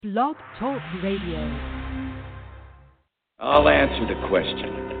Blog Talk Radio. I'll answer the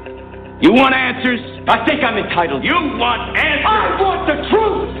question. You want answers? I think I'm entitled. You want answers? I want the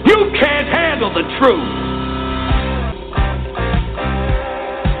truth! You can't handle the truth!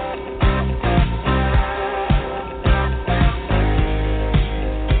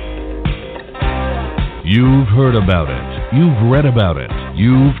 You've heard about it. You've read about it.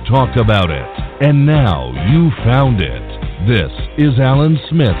 You've talked about it. And now you found it. This is Alan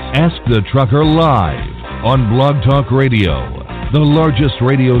Smith's Ask the Trucker Live on Blog Talk Radio, the largest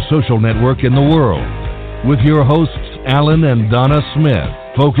radio social network in the world, with your hosts Alan and Donna Smith,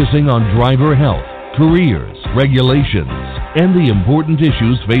 focusing on driver health, careers, regulations, and the important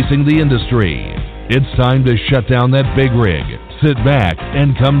issues facing the industry. It's time to shut down that big rig, sit back,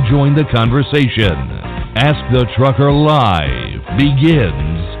 and come join the conversation. Ask the Trucker Live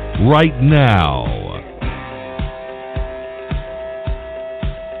begins right now.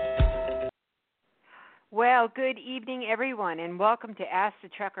 Well, good evening, everyone, and welcome to Ask the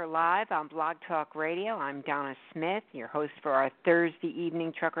Trucker Live on Blog Talk Radio. I'm Donna Smith, your host for our Thursday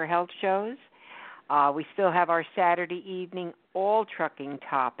evening Trucker Health shows. We still have our Saturday evening All Trucking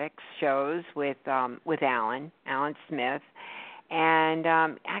Topics shows with Alan Smith. And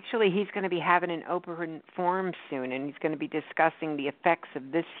actually, he's going to be having an open forum soon, and he's going to be discussing the effects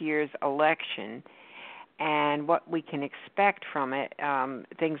of this year's election and what we can expect from it,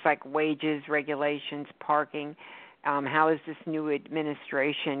 things like wages, regulations, parking. How is this new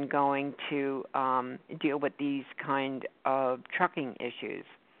administration going to deal with these kind of trucking issues?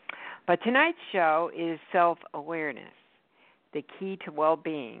 But tonight's show is self-awareness, the key to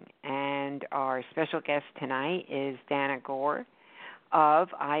well-being. And our special guest tonight is Dana Gore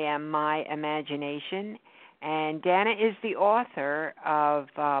of I Am My Imagination. And Dana is the author of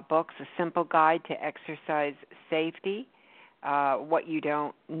books, A Simple Guide to Exercise Safety, What You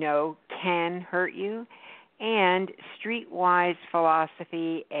Don't Know Can Hurt You, and Streetwise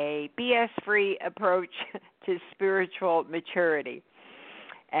Philosophy, a BS-free approach to spiritual maturity.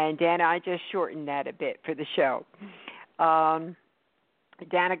 And Dana, I just shortened that a bit for the show.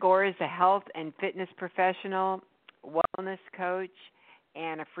 Dana Gore is a health and fitness professional, wellness coach,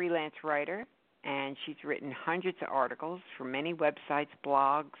 and a freelance writer. And she's written hundreds of articles for many websites,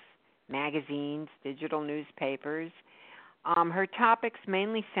 blogs, magazines, digital newspapers. Her topics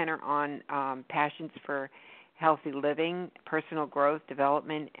mainly center on passions for healthy living, personal growth,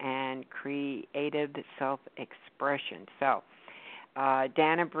 development, and creative self-expression. So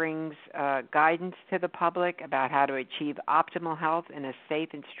Dana brings guidance to the public about how to achieve optimal health in a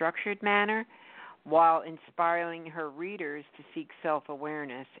safe and structured manner, while inspiring her readers to seek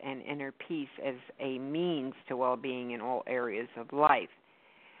self-awareness and inner peace as a means to well-being in all areas of life.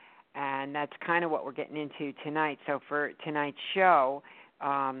 And that's kind of what we're getting into tonight. So for tonight's show,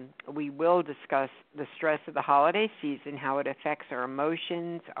 we will discuss the stress of the holiday season, how it affects our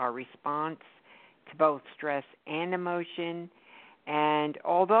emotions, our response to both stress and emotion. And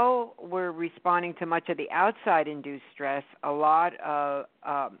although we're responding to much of the outside-induced stress, a lot of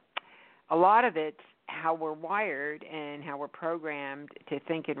it's how we're wired and how we're programmed to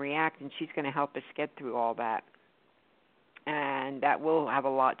think and react, and she's going to help us get through all that. And that will have a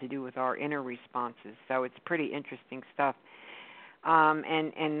lot to do with our inner responses. So it's pretty interesting stuff.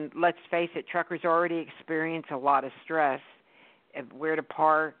 And let's face it, truckers already experience a lot of stress. Where to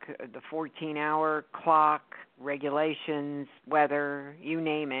park, the 14-hour clock, regulations, weather, you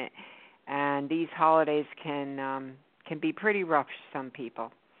name it. And these holidays can be pretty rough for some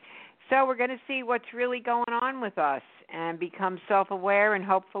people. So we're going to see what's really going on with us and become self-aware, and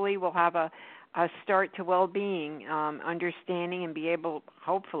hopefully we'll have a start to well-being, understanding, and be able,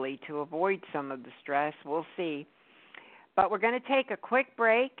 hopefully, to avoid some of the stress. We'll see. But we're going to take a quick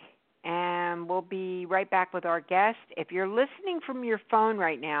break, and we'll be right back with our guest. If you're listening from your phone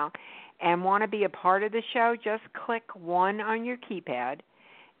right now and want to be a part of the show, just click 1 on your keypad.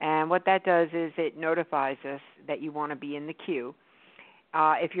 And what that does is it notifies us that you want to be in the queue.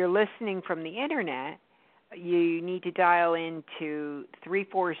 If you're listening from the Internet, you need to dial into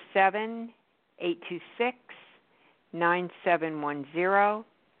 347-826-9710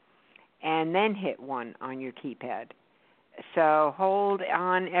 and then hit 1 on your keypad. So hold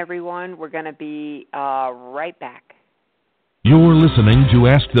on, everyone. We're going to be right back. You're listening to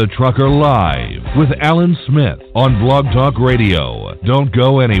Ask the Trucker Live with Alan Smith on Blog Talk Radio. Don't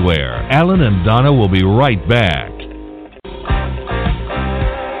go anywhere. Alan and Donna will be right back.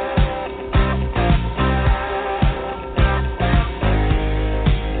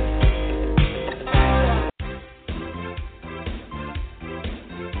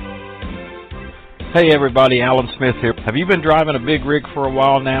 Hey everybody, Alan Smith here. Have you been driving a big rig for a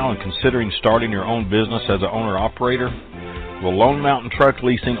while now and considering starting your own business as an owner-operator? Well, Lone Mountain Truck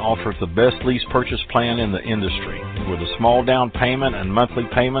Leasing offers the best lease purchase plan in the industry. With a small down payment and monthly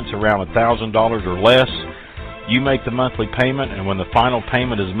payments around $1,000 or less, you make the monthly payment, and when the final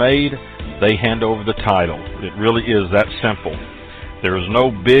payment is made, they hand over the title. It really is that simple. There is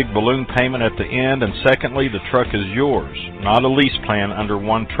no big balloon payment at the end, and secondly, the truck is yours, not a lease plan under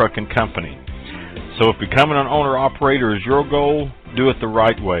one trucking company. So if becoming an owner-operator is your goal, do it the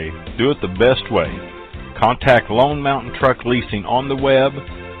right way. Do it the best way. Contact Lone Mountain Truck Leasing on the web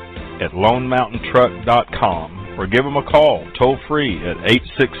at lonemountaintruck.com or give them a call toll-free at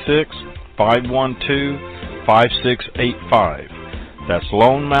 866-512-5685. That's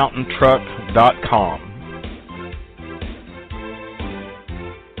lonemountaintruck.com.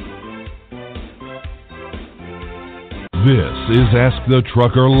 This is Ask the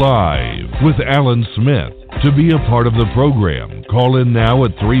Trucker Live with Alan Smith. To be a part of the program, call in now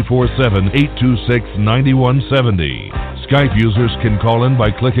at 347-826-9170. Skype users can call in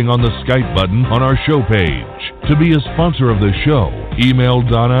by clicking on the Skype button on our show page. To be a sponsor of the show, email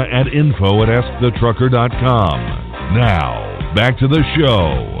Donna at info@askthetrucker.com. Now, back to the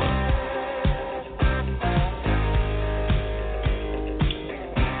show.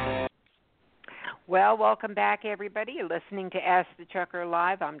 Well, welcome back, everybody. You're listening to Ask the Trucker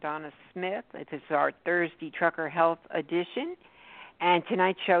Live. I'm Donna Smith. This is our Thursday Trucker Health Edition. And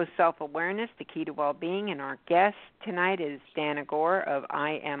tonight's show is Self-Awareness, the Key to Well-Being. And our guest tonight is Dana Gore of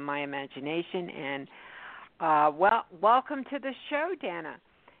I Am My Imagination. And, welcome to the show, Dana.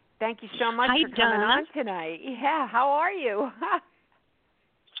 Thank you so much for coming on tonight. Yeah, how are you?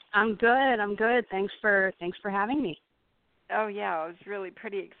 I'm good. Thanks for having me. Oh, yeah, I was really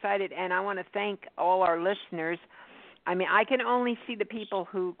pretty excited, and I want to thank all our listeners. I mean, I can only see the people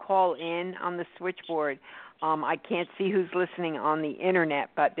who call in on the switchboard. I can't see who's listening on the Internet,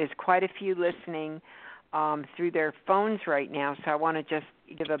 but there's quite a few listening through their phones right now, so I want to just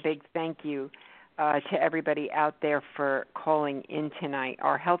give a big thank you to everybody out there for calling in tonight.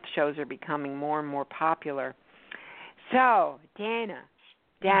 Our health shows are becoming more and more popular. So, Dana,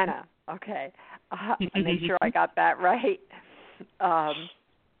 okay. I make sure I got that right.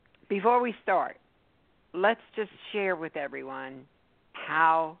 Before we start, let's just share with everyone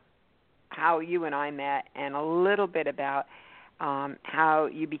how you and I met and a little bit about how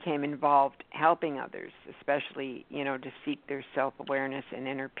you became involved helping others, especially, to seek their self-awareness and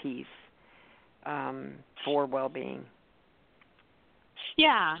inner peace for well-being.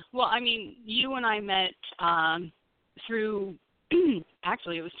 Yeah. Well, I mean, you and I met through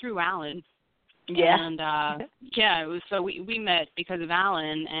actually, it was through Alan. Yeah. And, it was, so we met because of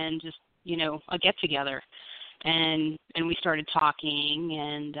Alan and just, a get-together. And we started talking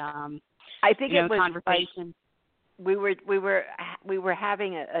and, I think it was conversation. Like we were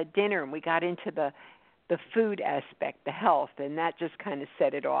having a dinner and we got into the food aspect, the health, and that just kind of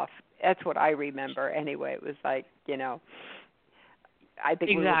set it off. That's what I remember anyway. It was like, I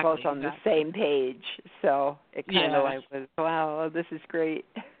think we were both on the same page, so it kind of like was, wow, this is great.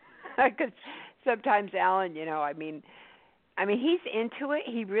 Because sometimes Alan, I mean, he's into it,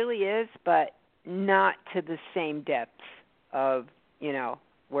 he really is, but not to the same depths of,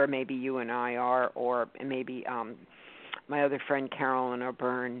 where maybe you and I are, or maybe my other friend Carolyn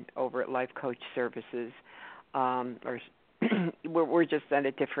O'Byrne over at Life Coach Services, or we're just at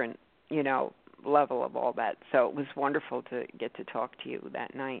a different, level of all that. So it was wonderful to get to talk to you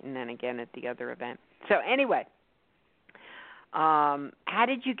that night and then again at the other event. So anyway, how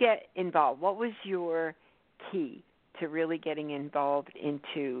did you get involved? What was your key to really getting involved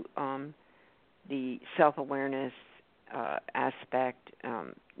into the self-awareness aspect,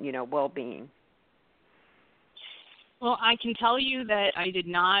 well-being? Well, I can tell you that I did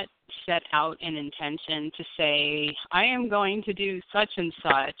not set out an intention to say, I am going to do such and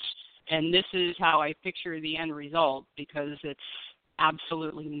such, and this is how I picture the end result, because it's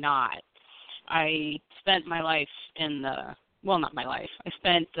absolutely not. I spent my life not my life. I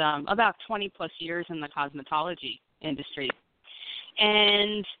spent about 20-plus years in the cosmetology industry.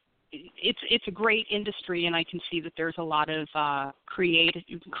 And it's a great industry, and I can see that there's a lot of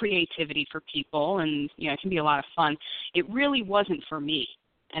creativity for people, and, it can be a lot of fun. It really wasn't for me.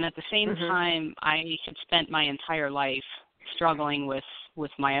 And at the same time, I had spent my entire life struggling with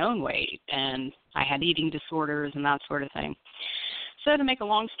my own weight, and I had eating disorders and that sort of thing. So to make a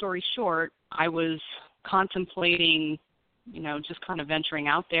long story short, I was contemplating, just kind of venturing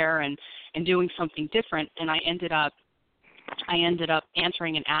out there and doing something different, and I ended up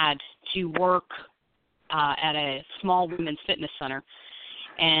answering an ad to work at a small women's fitness center.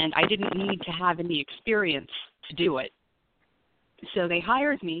 and I didn't need to have any experience to do it. So they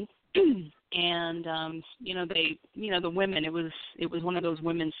hired me, and the women. It was one of those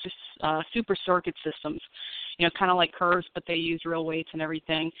women's super circuit systems, kind of like curves, but they use real weights and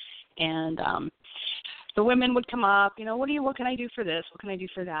everything. And the women would come up, what can I do for this? What can I do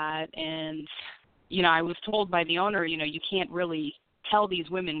for that? And I was told by the owner, you can't really tell these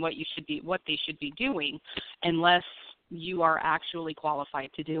women what they should be doing unless you are actually qualified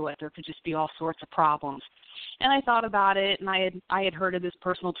to do it. There could just be all sorts of problems. And I thought about it, and I had heard of this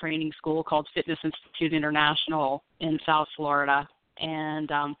personal training school called Fitness Institute International in South Florida, and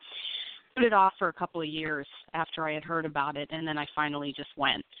put it off for a couple of years after I had heard about it, and then I finally just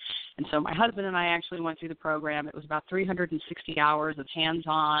went. And so my husband and I actually went through the program. It was about 360 hours of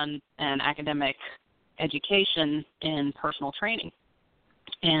hands-on and academic education in personal training.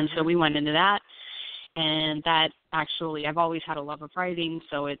 And so we went into that, and that actually, I've always had a love of writing,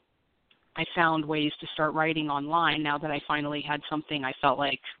 so I found ways to start writing online now that I finally had something I felt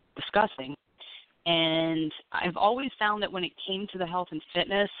like discussing. And I've always found that when it came to the health and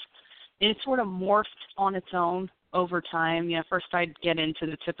fitness, it sort of morphed on its own over time. First I'd get into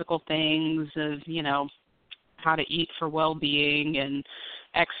the typical things of, how to eat for well-being and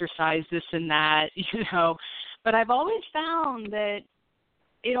exercise this and that, But I've always found that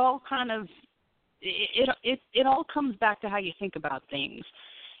it all kind of, it all comes back to how you think about things.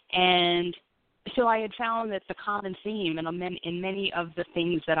 And so I had found that the common theme in many of the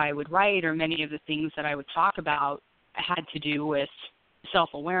things that I would write or many of the things that I would talk about had to do with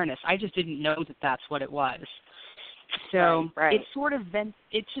self-awareness. I just didn't know that that's what it was. So right. It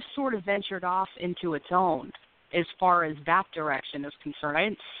just sort of ventured off into its own as far as that direction is concerned. I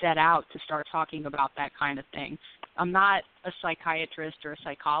didn't set out to start talking about that kind of thing. I'm not a psychiatrist or a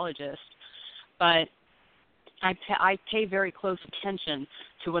psychologist, but I pay very close attention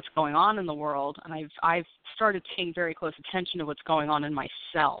to what's going on in the world, and I've started paying very close attention to what's going on in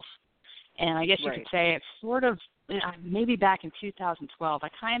myself. And I guess you could say it's sort of, maybe back in 2012, I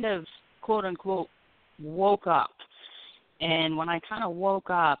kind of, quote unquote, woke up. And when I kind of woke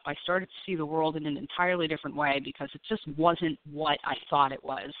up, I started to see the world in an entirely different way because it just wasn't what I thought it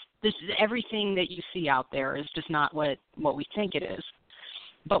was. Everything that you see out there is just not what we think it is.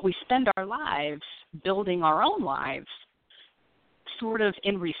 But we spend our lives building our own lives sort of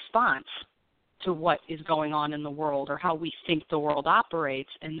in response to what is going on in the world or how we think the world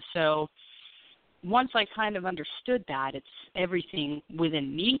operates. And so once I kind of understood that, everything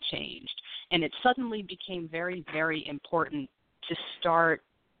within me changed. And it suddenly became very, very important to start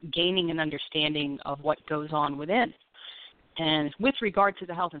gaining an understanding of what goes on within. And with regard to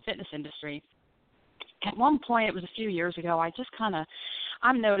the health and fitness industry, at one point, it was a few years ago,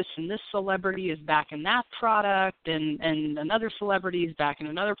 I'm noticing this celebrity is back in that product and another celebrity is back in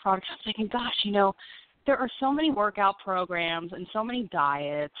another product. I'm thinking, gosh, there are so many workout programs and so many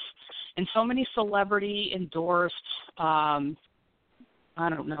diets and so many celebrity-endorsed,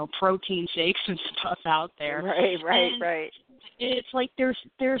 protein shakes and stuff out there. Right. It's like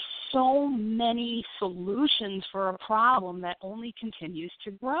there's so many solutions for a problem that only continues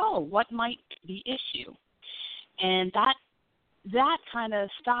to grow. What might be the issue? And that kind of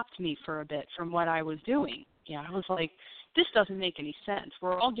stopped me for a bit from what I was doing. I was like, this doesn't make any sense.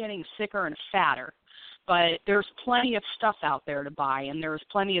 We're all getting sicker and fatter, but there's plenty of stuff out there to buy, and there's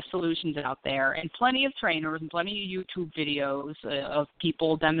plenty of solutions out there, and plenty of trainers and plenty of YouTube videos of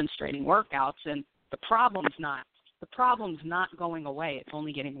people demonstrating workouts, and the problem's not going away. It's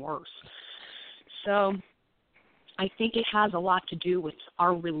only getting worse. So I think it has a lot to do with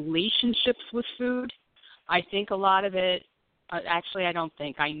our relationships with food. I think a lot of it,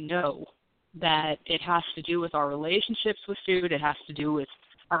 I know that it has to do with our relationships with food. It has to do with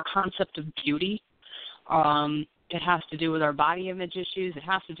our concept of beauty. It has to do with our body image issues. It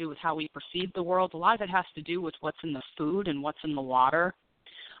has to do with how we perceive the world. A lot of it has to do with what's in the food and what's in the water.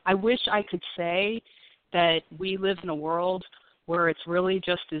 I wish I could say that we live in a world where it's really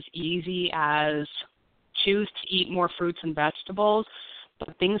just as easy as choose to eat more fruits and vegetables,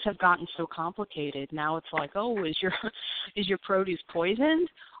 but things have gotten so complicated. Now it's like, is your produce poisoned?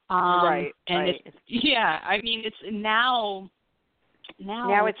 Right. It's now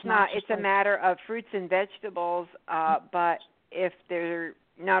it's not. It's a matter of fruits and vegetables, but if they're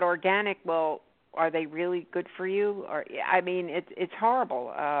not organic, well, are they really good for you? Or it's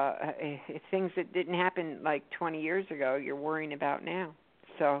horrible. It's things that didn't happen like 20 years ago you're worrying about now.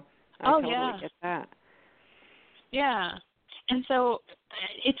 So I totally get that. Yeah. And so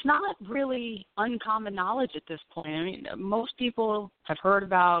it's not really uncommon knowledge at this point. Most people have heard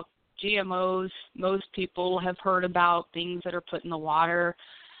about GMOs, most people have heard about things that are put in the water.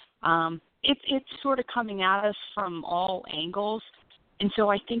 It's sort of coming at us from all angles. And so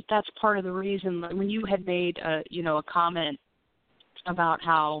I think that's part of the reason that when you had made a comment about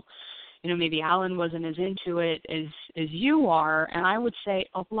how, maybe Alan wasn't as into it as you are, and I would say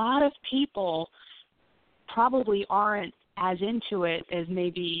a lot of people probably aren't as into it as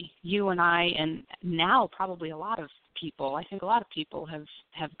maybe you and I, and now probably a lot of people. I think a lot of people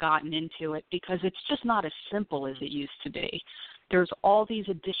have gotten into it because it's just not as simple as it used to be. There's all these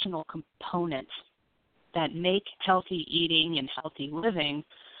additional components that make healthy eating and healthy living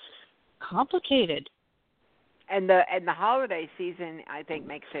complicated. And the holiday season, I think,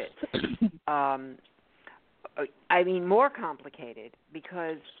 makes it, more complicated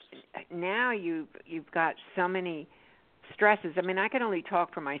because now you've got so many stresses. I mean, I can only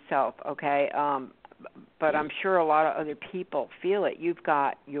talk for myself, okay, but I'm sure a lot of other people feel it. You've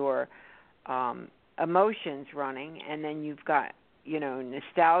got your emotions running, and then you've got,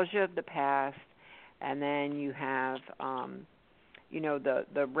 nostalgia of the past, and then you have,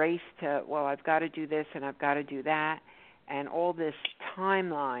 the race to, well, I've got to do this and I've got to do that, and all this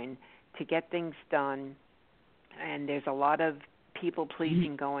timeline to get things done, and there's a lot of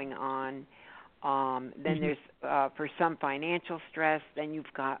people-pleasing going on. Then there's, for some, financial stress. Then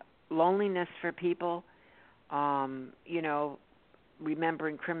you've got loneliness for people,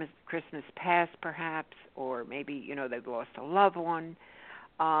 remembering Christmas past perhaps, or maybe, they've lost a loved one.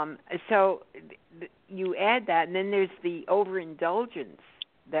 So you add that, and then there's the overindulgence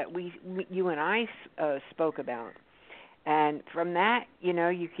that you and I spoke about. And from that,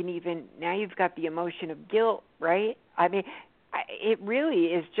 you can even, now you've got the emotion of guilt, right? I mean, it really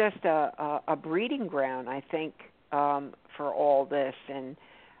is just a breeding ground, I think, for all this. And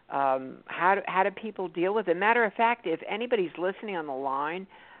how do people deal with it? Matter of fact, if anybody's listening on the line,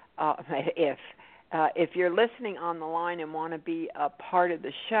 if you're listening on the line and want to be a part of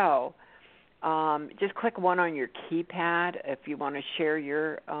the show, just click 1 on your keypad if you want to share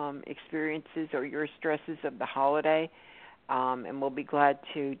your experiences or your stresses of the holiday, and we'll be glad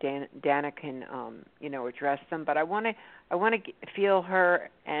to. Dana can address them. But I want to feel her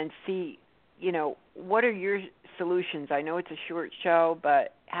and see, what are your solutions? I know it's a short show,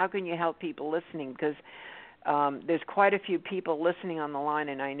 but how can you help people listening? Because there's quite a few people listening on the line,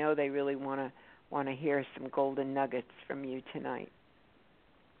 and I know they really want to hear some golden nuggets from you tonight.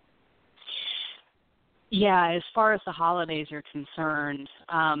 Yeah, as far as the holidays are concerned,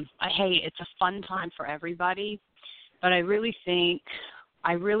 it's a fun time for everybody, but I really think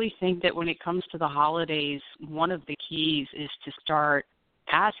that when it comes to the holidays, one of the keys is to start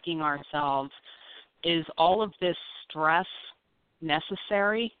asking ourselves, is all of this stress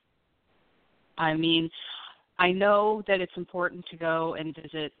necessary? I mean, I know that it's important to go and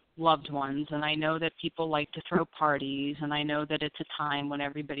visit loved ones, and I know that people like to throw parties, and I know that it's a time when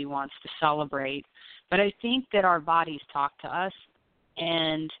everybody wants to celebrate, but I think that our bodies talk to us,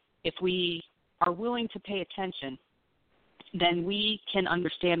 and if we are willing to pay attention, then we can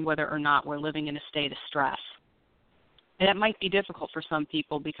understand whether or not we're living in a state of stress. And that might be difficult for some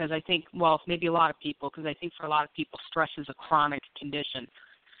people because I think, well, maybe a lot of people, because I think for a lot of people stress is a chronic condition.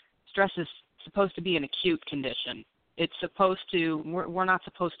 Stress is supposed to be an acute condition. It's supposed to, we're not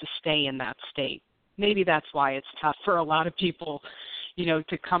supposed to stay in that state. Maybe that's why it's tough for a lot of people,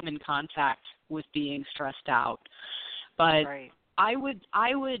 to come in contact with being stressed out. But right. I would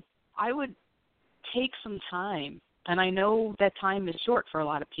take some time, and I know that time is short for a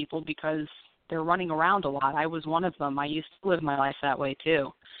lot of people because they're running around a lot. I was one of them. I used to live my life that way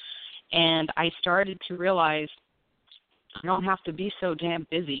too. And I started to realize I don't have to be so damn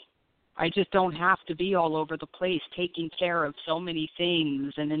busy. I just don't have to be all over the place taking care of so many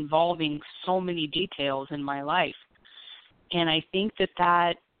things and involving so many details in my life. And I think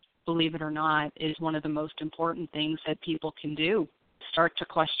that, believe it or not, is one of the most important things that people can do. Start to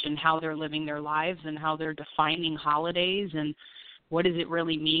question how they're living their lives and how they're defining holidays and what does it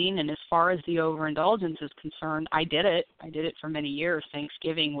really mean. And as far as the overindulgence is concerned, I did it. I did it for many years.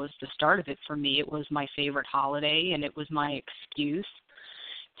 Thanksgiving was the start of it for me. It was my favorite holiday, and it was my excuse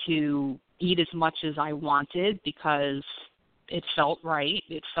to eat as much as I wanted because it felt right.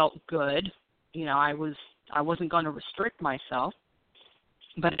 It felt good. I wasn't going to restrict myself,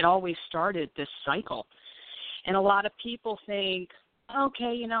 but it always started this cycle. And a lot of people think,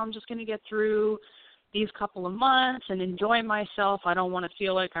 okay, I'm just going to get through these couple of months and enjoy myself. I don't want to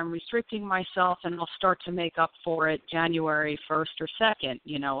feel like I'm restricting myself, and I'll start to make up for it January 1st or 2nd.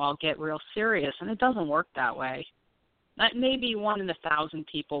 I'll get real serious, and it doesn't work that way. Maybe 1 in 1,000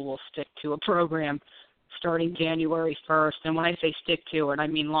 people will stick to a program starting January 1st. And when I say stick to it, I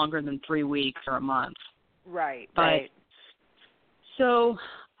mean longer than 3 weeks or a month. Right, but, right. So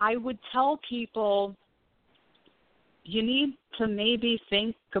I would tell people you need to maybe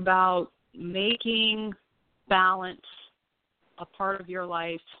think about making balance a part of your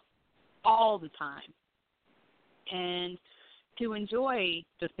life all the time, and to enjoy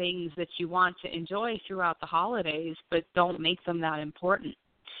the things that you want to enjoy throughout the holidays, but don't make them that important.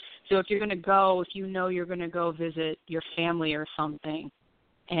 So if you're going to go, if you know you're going to go visit your family or something,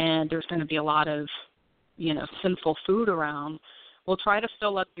 and there's going to be a lot of, sinful food around, well, try to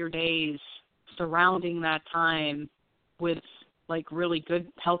fill up your days surrounding that time with, really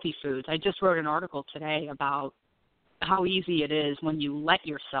good, healthy foods. I just wrote an article today about how easy it is when you let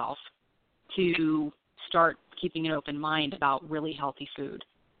yourself to start keeping an open mind about really healthy food.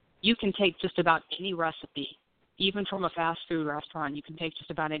 You can take just about any recipe, even from a fast food restaurant. You can take just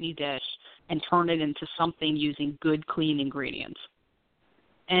about any dish and turn it into something using good, clean ingredients.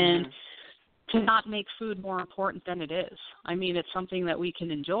 And to not make food more important than it is. I mean, it's something that we can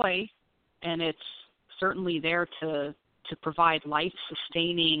enjoy, and it's certainly there to provide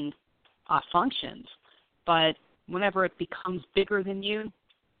life-sustaining functions. But whenever it becomes bigger than you,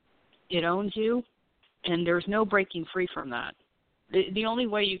 it owns you, and there's no breaking free from that. The only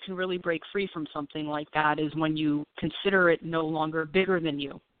way you can really break free from something like that is when you consider it no longer bigger than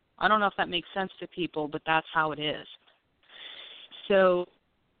you. I don't know if that makes sense to people, but that's how it is. So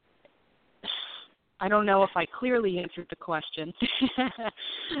I don't know if I clearly answered the question.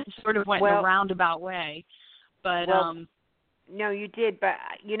 Sort of went in a roundabout way. But no, you did. But,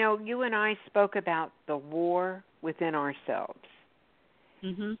 you and I spoke about the war within ourselves.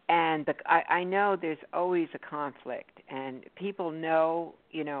 Mm-hmm. And I know there's always a conflict, and people know,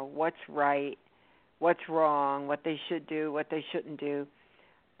 what's right, what's wrong, what they should do, what they shouldn't do.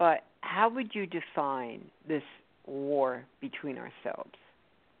 But how would you define this war between ourselves?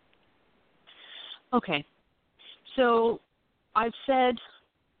 Okay. So I've said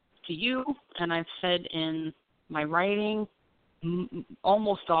to you, and I've said in my writing,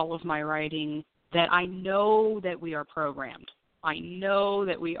 almost all of my writing, that I know that we are programmed. I know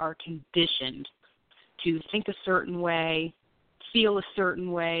that we are conditioned to think a certain way, feel a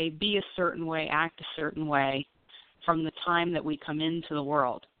certain way, be a certain way, act a certain way from the time that we come into the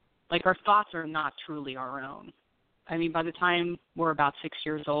world. Our thoughts are not truly our own. I mean, by the time we're about 6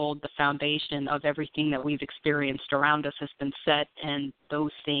 years old, the foundation of everything that we've experienced around us has been set, and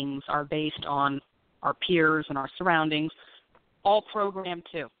those things are based on our peers and our surroundings, all programmed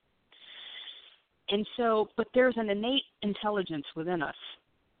too. And so, but there's an innate intelligence within us,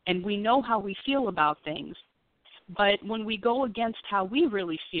 and we know how we feel about things. But when we go against how we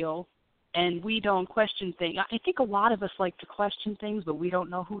really feel and we don't question things, I think a lot of us like to question things, but we don't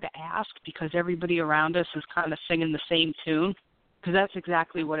know who to ask because everybody around us is kind of singing the same tune, because that's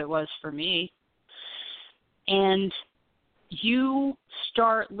exactly what it was for me. And you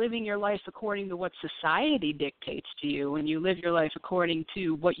start living your life according to what society dictates to you, and you live your life according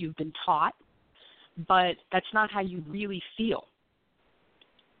to what you've been taught, but that's not how you really feel.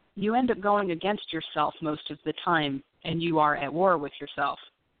 You end up going against yourself most of the time, and you are at war with yourself.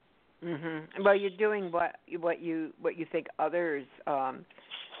 Mm-hmm. Well, you're doing what you think others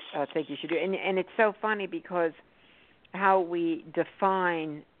think you should do, and it's so funny because how we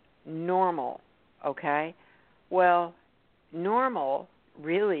define normal. Okay, well, normal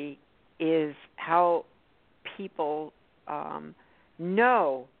really is how people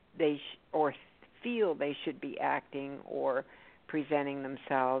know they or feel they should be acting or presenting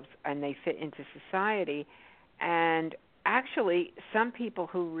themselves, and they fit into society. And actually, some people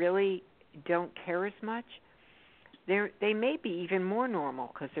who really don't care as much, they may be even more normal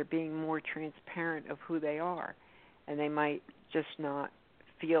because they're being more transparent of who they are, and they might just not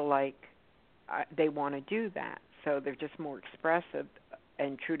feel like they want to do that. So they're just more expressive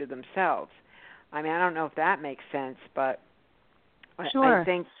and true to themselves. I mean, I don't know if that makes sense, but sure. I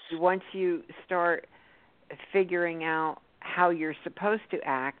think once you start figuring out how you're supposed to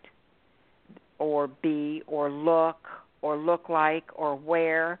act or be or look like or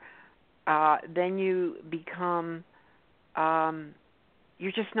wear, then you become,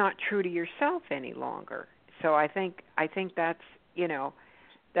 you're just not true to yourself any longer. So I think that's,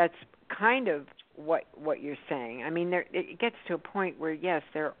 that's kind of what you're saying. I mean, it gets to a point where, yes,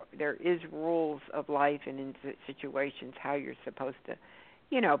 there is rules of life and in situations how you're supposed to,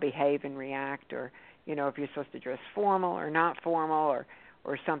 behave and react, or, if you're supposed to dress formal or not formal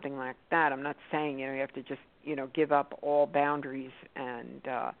or something like that. I'm not saying, you have to just, give up all boundaries and,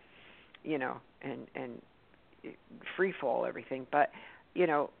 and free fall everything. But,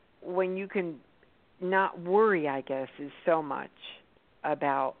 when you can not worry, I guess, is so much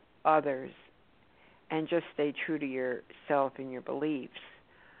about others and just stay true to yourself and your beliefs.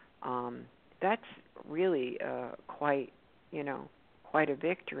 That's really quite a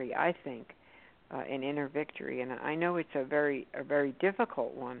victory, I think, an inner victory. And I know it's a very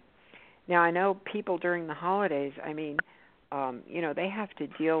difficult one. Now, I know people during the holidays, I mean, they have to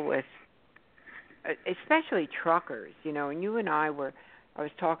deal with, especially truckers, and you and I was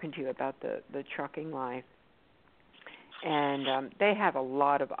talking to you about the trucking life, and they have a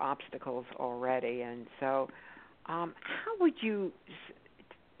lot of obstacles already. And so how would you,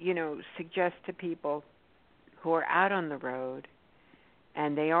 suggest to people who are out on the road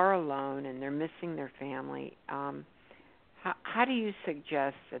and they are alone and they're missing their family, how do you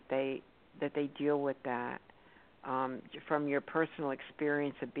suggest that they deal with that from your personal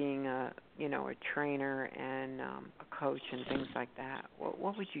experience of being a trainer and a coach and things like that?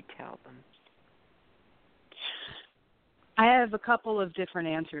 What would you tell them? I have a couple of different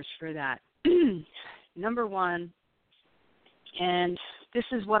answers for that. Number one, and this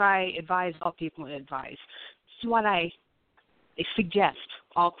is what I advise all people to advise. This is what I suggest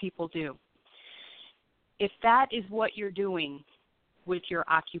all people do. If that is what you're doing with your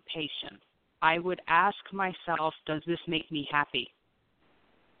occupation, I would ask myself, does this make me happy?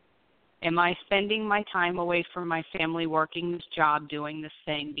 Am I spending my time away from my family working this job, doing this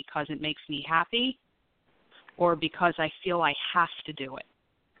thing because it makes me happy, or because I feel I have to do it?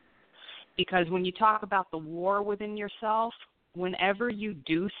 Because when you talk about the war within yourself, whenever you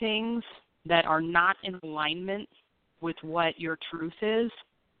do things that are not in alignment with what your truth is,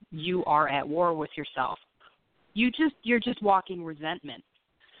 you are at war with yourself. You're just walking resentment.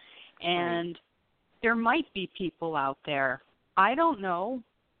 And there might be people out there, I don't know.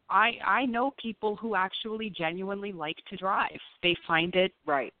 I know people who actually genuinely like to drive. They find it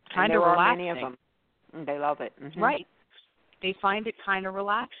kind of relaxing. There are many of them. They love it. Mm-hmm. Right. They find it kind of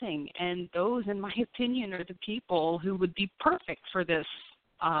relaxing. And those, in my opinion, are the people who would be perfect for this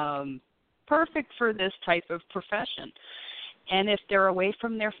type of profession. And if they're away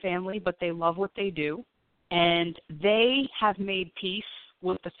from their family, but they love what they do, and they have made peace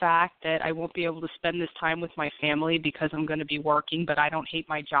with the fact that I won't be able to spend this time with my family because I'm going to be working, but I don't hate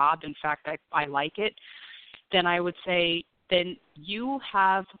my job. In fact, I like it. Then I would say, then you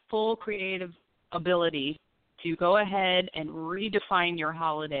have full creative ability to go ahead and redefine your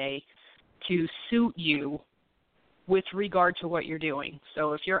holiday to suit you with regard to what you're doing.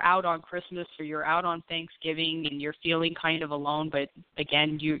 So if you're out on Christmas or you're out on Thanksgiving and you're feeling kind of alone, but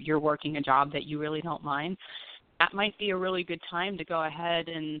again, you're working a job that you really don't mind, that might be a really good time to go ahead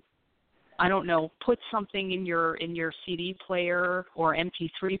and, I don't know, put something in your CD player or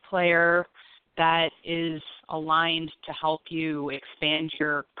MP3 player that is aligned to help you expand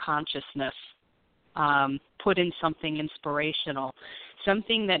your consciousness. Put in something inspirational,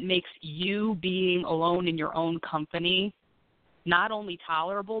 something that makes you being alone in your own company not only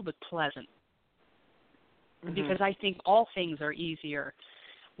tolerable but pleasant. Mm-hmm. Because I think all things are easier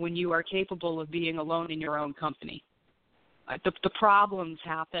when you are capable of being alone in your own company. The problems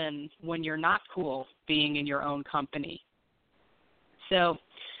happen when you're not cool being in your own company. So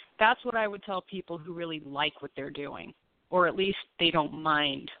that's what I would tell people who really like what they're doing, or at least they don't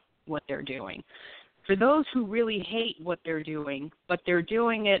mind what they're doing. For those who really hate what they're doing, but they're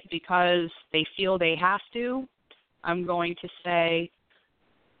doing it because they feel they have to, I'm going to say,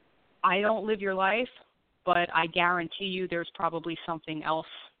 I don't live your life, but I guarantee you there's probably something else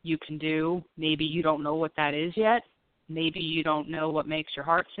you can do. Maybe you don't know what that is yet. Maybe you don't know what makes your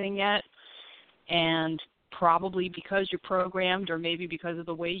heart sing yet. And probably because you're programmed, or maybe because of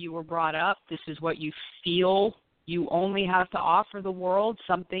the way you were brought up, this is what you feel you only have to offer the world,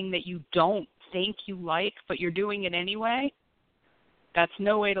 something that you don't think you like, but you're doing it anyway. That's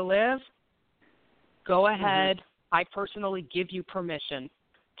no way to live. Go ahead. Mm-hmm. I personally give you permission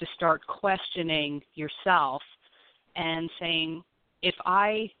to start questioning yourself and saying, if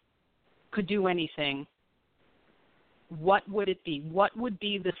I could do anything, what would it be? What would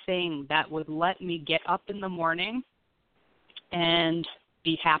be the thing that would let me get up in the morning and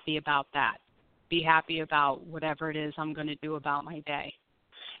be happy about that? Be happy about whatever it is I'm going to do about my day.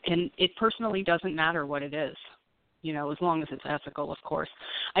 And it personally doesn't matter what it is, as long as it's ethical, of course.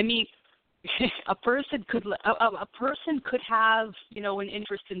 I mean, a person could have, an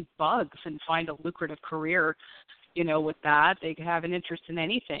interest in bugs and find a lucrative career, with that. They could have an interest in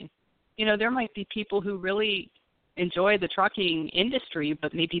anything. There might be people who really enjoy the trucking industry,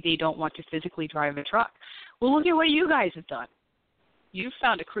 but maybe they don't want to physically drive a truck. Well, look at what you guys have done. You've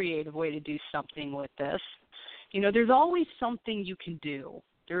found a creative way to do something with this. There's always something you can do.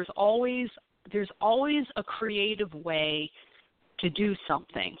 There's always there's always a creative way to do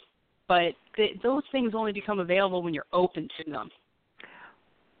something, but those things only become available when you're open to them.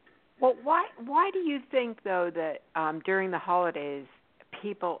 Well, why do you think, though, that during the holidays,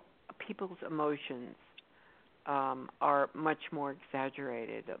 people's emotions are much more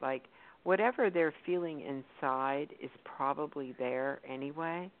exaggerated? Like, whatever they're feeling inside is probably there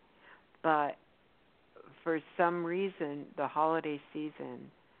anyway, but for some reason, the holiday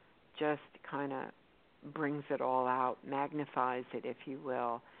season just kind of brings it all out, magnifies it, if you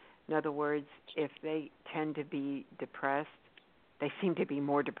will. In other words, if they tend to be depressed, they seem to be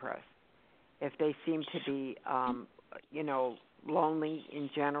more depressed. If they seem to be, lonely in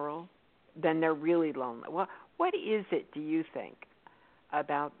general, then they're really lonely. Well, what is it, do you think,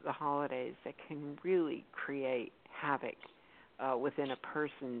 about the holidays that can really create havoc within a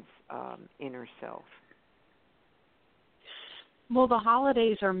person's inner self? Well, the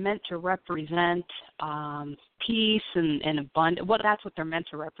holidays are meant to represent peace and abundance. Well, that's what they're meant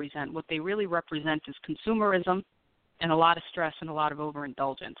to represent. What they really represent is consumerism and a lot of stress and a lot of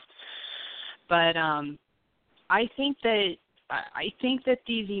overindulgence. But I think that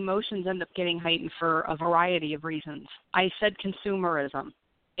these emotions end up getting heightened for a variety of reasons. I said consumerism.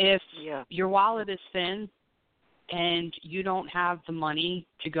 If your wallet is thin and you don't have the money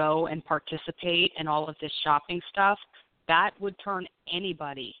to go and participate in all of this shopping stuff, that would turn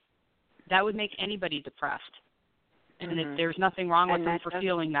anybody. That would make anybody depressed. And there's nothing wrong with them for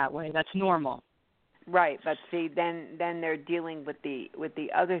feeling that way. That's normal. Right, but see, then they're dealing with the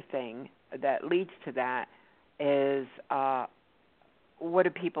other thing that leads to that is what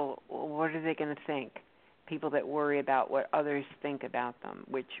are they going to think? People that worry about what others think about them,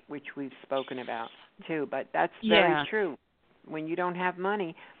 which we've spoken about too. But that's very true. When you don't have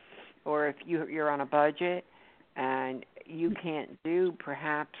money, or if you're on a budget and you can't do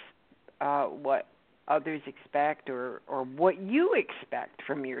perhaps what others expect or what you expect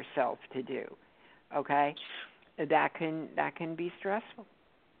from yourself to do, okay, that can be stressful.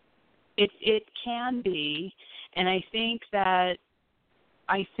 It can be, and I think that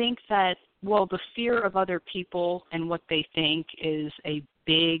well, the fear of other people and what they think is a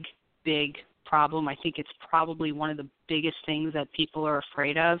big, big problem. I think it's probably one of the biggest things that people are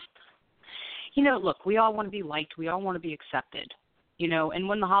afraid of. Look, we all want to be liked. We all want to be accepted. And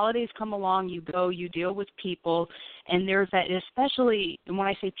when the holidays come along, you deal with people, and there's that, especially when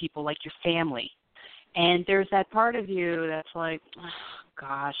I say people, like your family, and there's that part of you that's like, oh,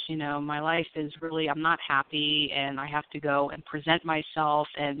 gosh, my life is really, I'm not happy, and I have to go and present myself,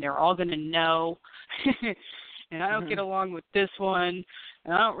 and they're all going to know, and I don't get along with this one,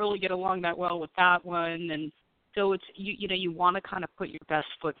 and I don't really get along that well with that one, and so it's, you want to kind of put your best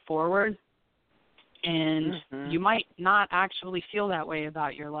foot forward, and you might not actually feel that way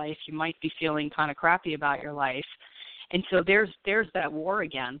about your life. You might be feeling kind of crappy about your life, and so there's that war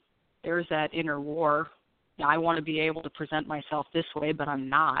again. There's that inner war. I want to be able to present myself this way, but I'm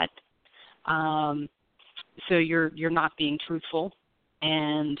not. So you're not being truthful,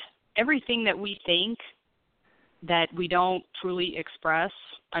 and everything that we think that we don't truly express,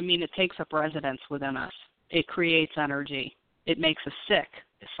 it takes up residence within us. It creates energy. It makes us sick,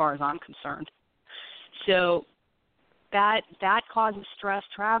 as far as I'm concerned. So that causes stress.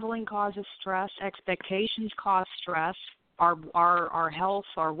 Traveling causes stress. Expectations cause stress. Our health,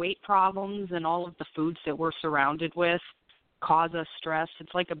 our weight problems, and all of the foods that we're surrounded with cause us stress.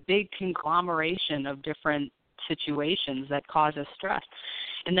 It's like a big conglomeration of different situations that cause us stress.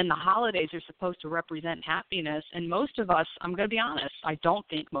 And then the holidays are supposed to represent happiness. And most of us, I'm going to be honest, I don't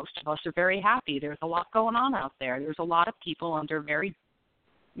think most of us are very happy. There's a lot going on out there. There's a lot of people under very,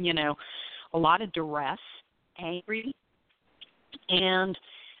 a lot of duress, angry. And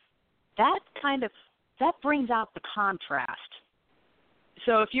that brings out the contrast.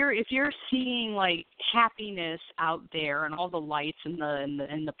 So if you're seeing like happiness out there and all the lights and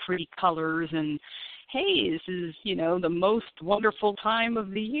the pretty colors and hey, this is the most wonderful time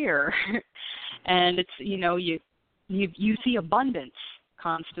of the year, and it's you see abundance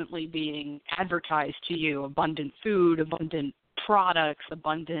constantly being advertised to you, abundant food, abundant products,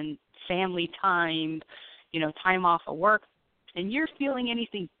 abundant family time, time off of work, and you're feeling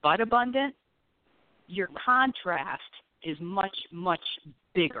anything but abundant. Your contrast is much, much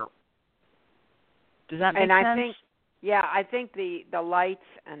bigger. Does that make sense? I think the lights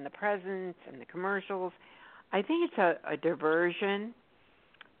and the presents and the commercials, I think it's a diversion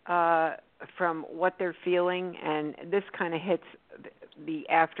from what they're feeling, and this kind of hits the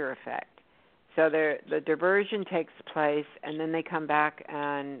after effect. So the diversion takes place, and then they come back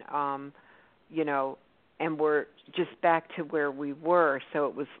and, and we're just back to where we were. So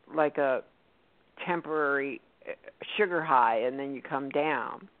it was like temporary sugar high, and then you come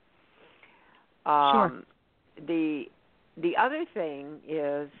down. Sure. The other thing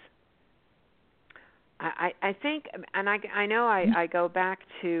is, I think, and I know I go back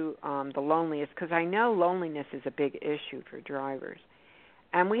to the loneliness, because I know loneliness is a big issue for drivers.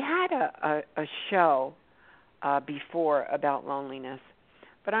 And we had a show before about loneliness,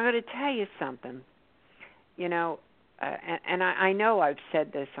 but I'm going to tell you something. You know, and I know I've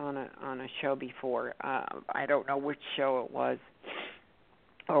said this on a show before. I don't know which show it was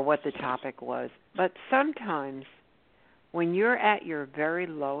or what the topic was, but sometimes when you're at your very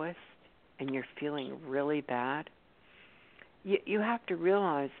lowest and you're feeling really bad, you have to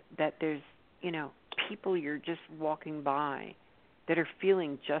realize that there's, you know, people you're just walking by that are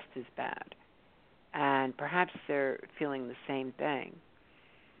feeling just as bad, and perhaps they're feeling the same thing.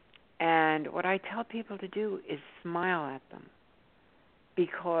 And what I tell people to do is smile at them,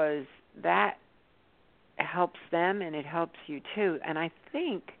 because that helps them and it helps you too. And I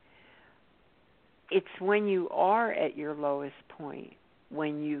think it's when you are at your lowest point,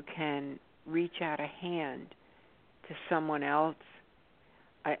 when you can reach out a hand to someone else,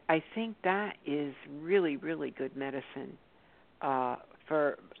 I think that is really, really good medicine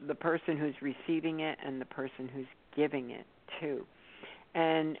for the person who's receiving it and the person who's giving it too.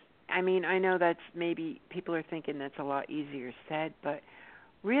 And I mean, I know that's maybe people are thinking that's a lot easier said, but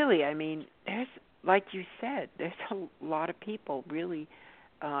really, I mean, there's, like you said, there's a lot of people really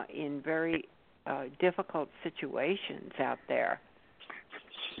in very difficult situations out there.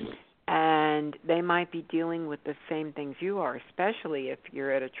 And they might be dealing with the same things you are, especially if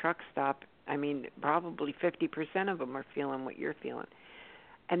you're at a truck stop. I mean, probably 50% of them are feeling what you're feeling.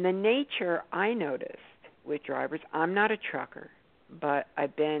 And the nature I noticed with drivers, I'm not a trucker, but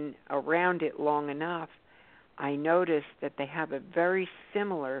I've been around it long enough, I noticed that they have a very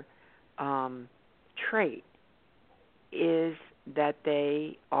similar trait, is that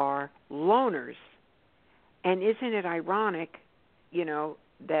they are loners. And isn't it ironic, you know,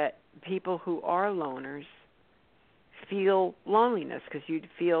 that people who are loners feel loneliness? Because you'd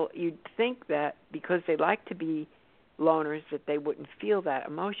think that because they like to be loners that they wouldn't feel that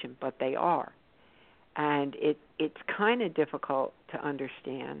emotion, but they are. And it's kind of difficult to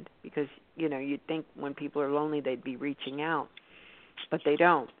understand, because, you know, you'd think when people are lonely they'd be reaching out, but they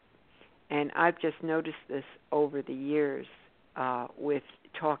don't. And I've just noticed this over the years with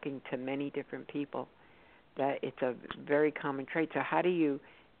talking to many different people, that it's a very common trait. So how do you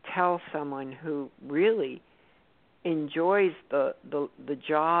tell someone who really enjoys the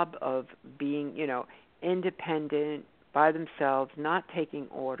job of being, you know, independent, by themselves, not taking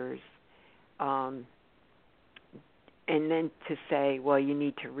orders, and then to say, well, you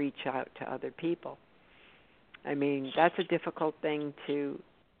need to reach out to other people? I mean, that's a difficult thing to...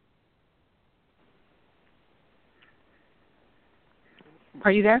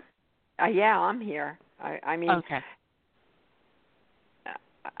 Are you there? Yeah, I'm here. I mean, okay.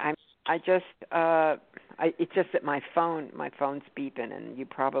 It's just that my phone's beeping, and you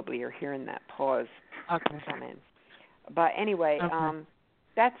probably are hearing that pause come in. But anyway,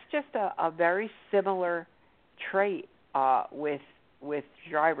 that's just a very similar trait with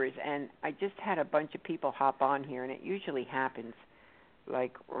drivers. And I just had a bunch of people hop on here, and it usually happens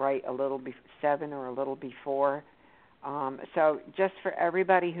like right a little before 7 or a little before. So just for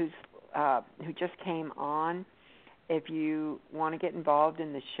everybody who just came on, if you want to get involved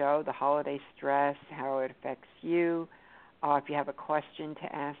in the show, the holiday stress, how it affects you, if you have a question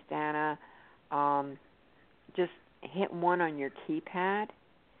to ask Dana, just hit 1 on your keypad.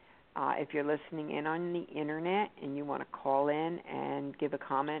 If you're listening in on the Internet and you want to call in and give a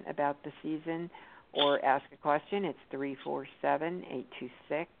comment about the season or ask a question, it's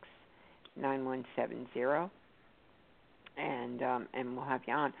 347-826-9170. And we'll have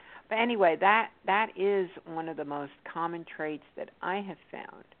you on. But anyway, that is one of the most common traits that I have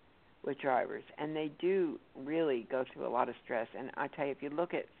found with drivers, and they do really go through a lot of stress. And I tell you, if you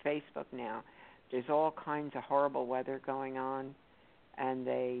look at Facebook now, there's all kinds of horrible weather going on, and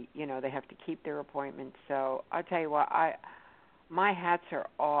they have to keep their appointments. So I tell you what, my hats are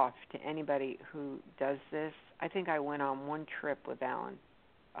off to anybody who does this. I think I went on one trip with Alan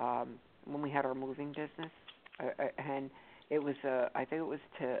when we had our moving business, and it was I think it was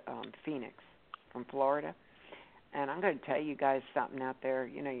to Phoenix from Florida. And I'm going to tell you guys something out there.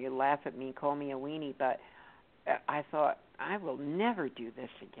 You know, you laugh at me, call me a weenie, but I thought, I will never do this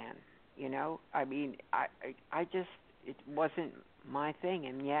again. You know, I mean, I just, it wasn't my thing.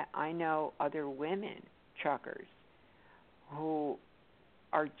 And yet I know other women truckers who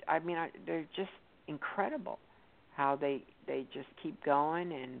are, I mean, they're just incredible how they just keep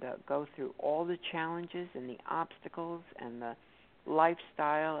going and go through all the challenges and the obstacles and the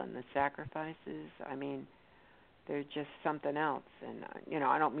lifestyle and the sacrifices. I mean, they're just something else. And,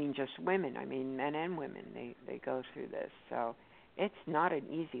 I don't mean just women. I mean men and women. They go through this. So it's not an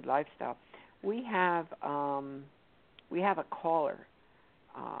easy lifestyle. We have a caller.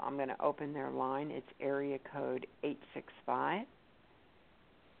 I'm going to open their line. It's area code 865.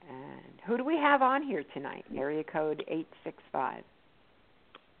 And who do we have on here tonight? Area code 865.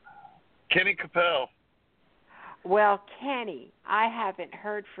 Kenny Capel. Well, Kenny, I haven't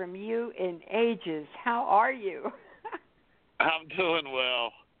heard from you in ages. How are you? I'm doing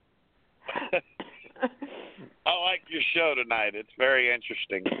well. I like your show tonight. It's very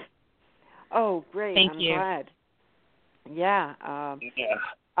interesting. Oh, great. Thank you. Glad. Yeah.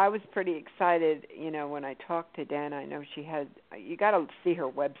 I was pretty excited, when I talked to Dan. I know you got to see her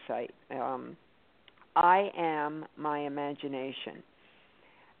website. I Am My Imagination.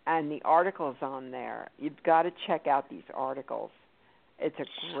 And the articles on there, you've got to check out these articles. It's a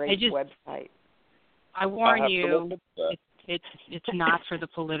great website. I warn you, it's not for the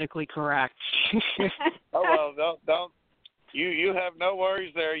politically correct. Oh, well, don't. You have no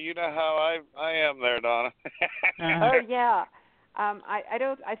worries there. You know how I am there, Donna. Oh, yeah.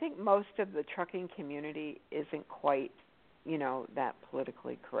 I think most of the trucking community isn't quite, that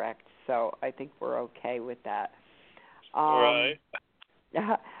politically correct. So I think we're okay with that. Right.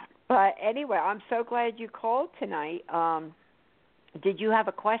 But anyway, I'm so glad you called tonight. Did you have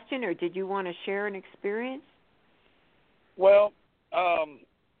a question, or did you want to share an experience? Well, a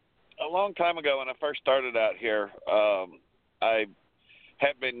long time ago when I first started out here, I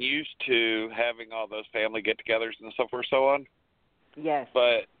had been used to having all those family get-togethers and so forth, so on. Yes.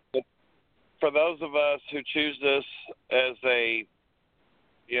 But for those of us who choose this as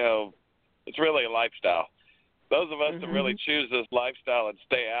it's really a lifestyle. Those of us that really choose this lifestyle and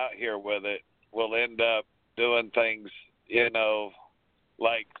stay out here with it will end up doing things,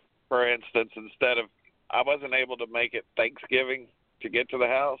 like, for instance, I wasn't able to make it Thanksgiving to get to the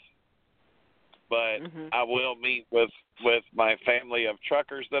house, but I will meet with my family of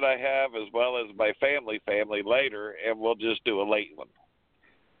truckers that I have as well as my family later, and we'll just do a late one.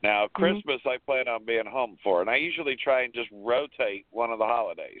 Now, Christmas I plan on being home for, and I usually try and just rotate one of the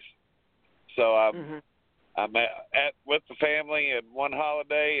holidays. So I'm with the family at one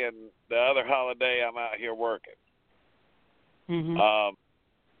holiday, and the other holiday I'm out here working.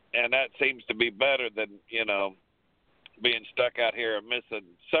 And that seems to be better than, being stuck out here and missing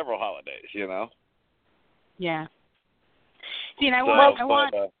several holidays, Yeah. See, and I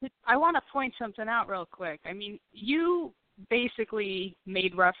want to point something out real quick. I mean, you basically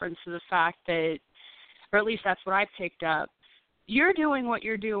made reference to the fact that, or at least that's what I picked up, you're doing what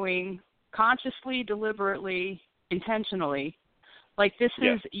you're doing consciously, deliberately, intentionally. Like this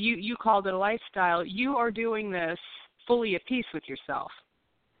is, you called it a lifestyle. You are doing this fully at peace with yourself.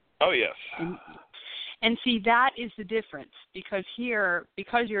 Oh, yes. And see, that is the difference, because you're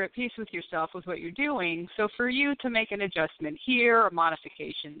at peace with yourself with what you're doing, so for you to make an adjustment here, a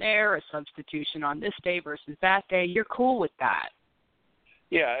modification there, a substitution on this day versus that day, you're cool with that.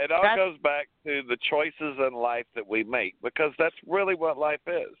 Yeah, it all goes back to the choices in life that we make, because that's really what life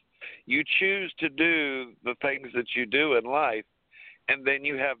is. You choose to do the things that you do in life, and then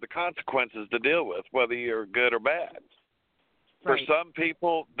you have the consequences to deal with, whether you're good or bad. For some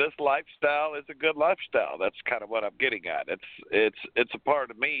people, this lifestyle is a good lifestyle. That's kind of what I'm getting at. It's a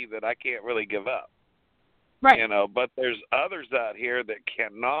part of me that I can't really give up. Right. But there's others out here that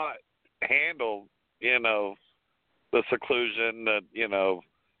cannot handle, the seclusion,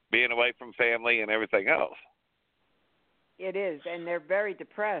 being away from family and everything else. It is, and they're very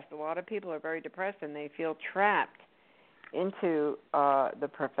depressed. A lot of people are very depressed, and they feel trapped into the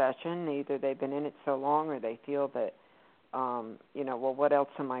profession. Either they've been in it so long, or they feel that, well, what else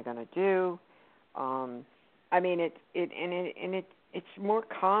am I going to do? I mean, it's more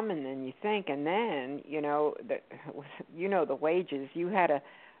common than you think. And then, the wages. You had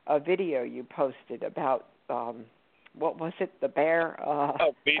a video you posted about. What was it? The bear?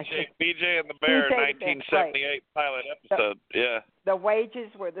 BJ and the Bear, 1978 pilot episode. Yeah. The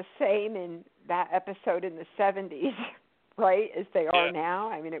wages were the same in that episode in the 70s, right, as they are now.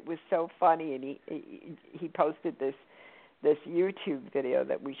 I mean, it was so funny, and he posted this YouTube video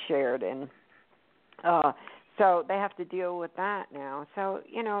that we shared, and so they have to deal with that now. So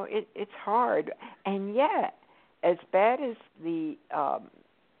it's hard, and yet, as bad as the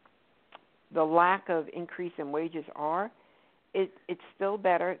lack of increase in wages are, it's still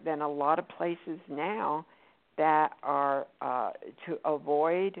better than a lot of places now that are to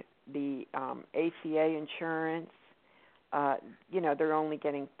avoid the ACA insurance they're only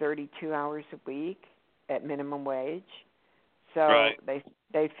getting 32 hours a week at minimum wage. So right.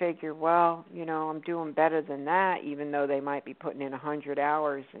 they figure, well, I'm doing better than that, even though they might be putting in 100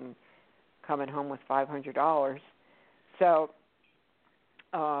 hours and coming home with $500. So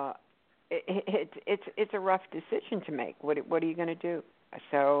it's a rough decision to make. What are you going to do?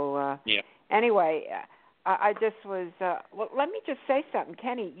 So anyway, I just was. Well, let me just say something,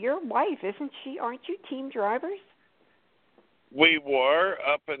 Kenny. Your wife, isn't she? Aren't you team drivers? We were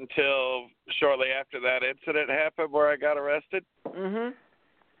up until shortly after that incident happened where I got arrested. Mhm.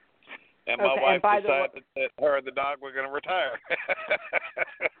 And my wife decided that her and the dog were going to retire.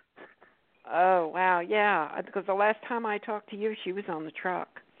 Oh, wow, yeah. Because the last time I talked to you, she was on the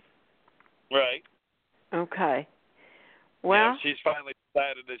truck. Right. Okay. Well, she's finally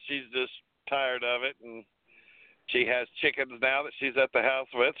decided that she's just tired of it, and she has chickens now that she's at the house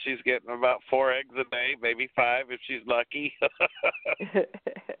with. She's getting about 4 eggs a day, maybe 5 if she's lucky.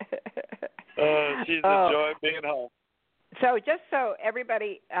 She's enjoying being home. So just so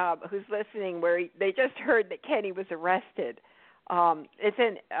everybody who's listening, they just heard that Kenny was arrested, it's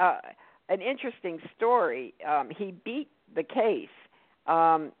an interesting story. He beat the case,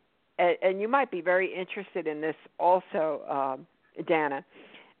 and you might be very interested in this also, Dana.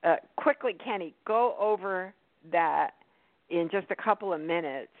 Quickly, Kenny, go over that in just a couple of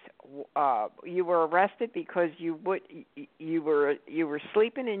minutes. You were arrested because you were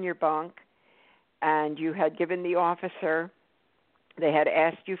sleeping in your bunk, and you had given the officer, they had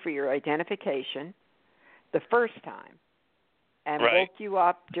asked you for your identification the first time, and woke you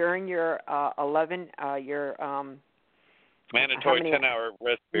up during your mandatory 10-hour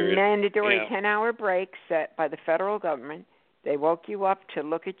rest period. Mandatory 10-hour break set by the federal government. They woke you up to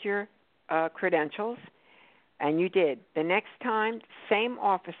look at your credentials, and you did. The next time, same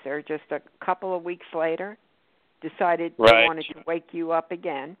officer, just a couple of weeks later, decided they wanted to wake you up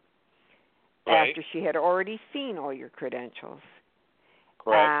again after she had already seen all your credentials.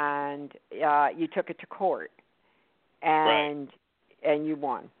 And you took it to court, and you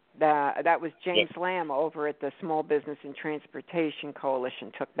won. That was James Lamb over at the Small Business and Transportation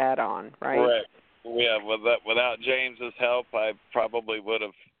Coalition took that on, right? Correct. Yeah, without James's help, I probably would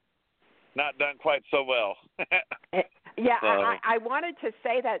have not done quite so well. I wanted to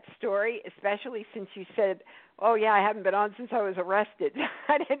say that story, especially since you said, oh, yeah, I haven't been on since I was arrested.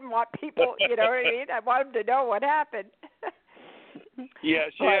 I didn't want people, you know what I mean? I want them to know what happened. Yeah,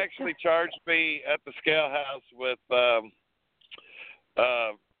 she actually charged me at the scale house with,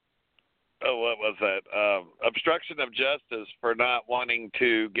 what was that? Obstruction of justice for not wanting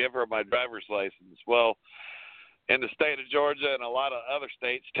to give her my driver's license. Well, in the state of Georgia and a lot of other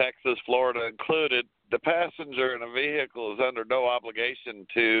states, Texas, Florida included, the passenger in a vehicle is under no obligation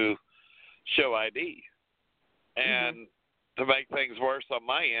to show ID. And to make things worse on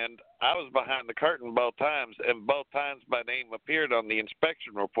my end, I was behind the curtain both times, and both times my name appeared on the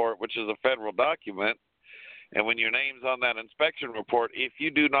inspection report, which is a federal document. And when your name's on that inspection report, if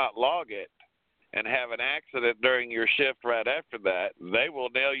you do not log it and have an accident during your shift right after that, they will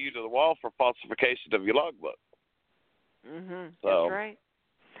nail you to the wall for falsification of your logbook. That's right.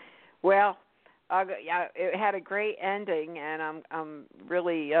 Well, it had a great ending, and I'm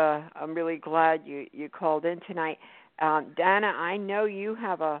really glad you called in tonight. Dana, I know you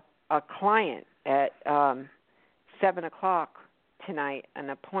have a client at 7:00 tonight, an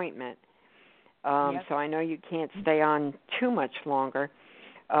appointment. So I know you can't stay on too much longer.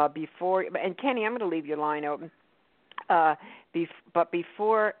 And Kenny, I'm going to leave your line open. But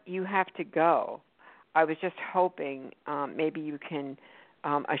before you have to go, I was just hoping maybe you can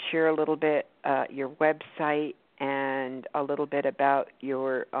share a little bit your website and a little bit about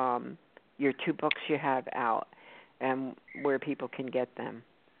your 2 books you have out and where people can get them.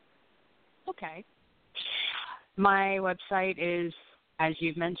 Okay. My website is, as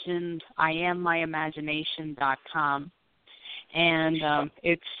you've mentioned, IamMyImagination.com. And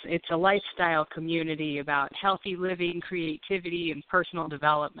it's a lifestyle community about healthy living, creativity, and personal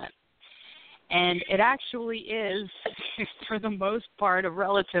development. And it actually is, for the most part, a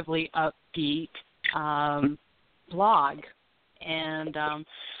relatively upbeat blog. And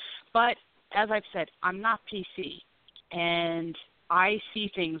but as I've said, I'm not PC, and I see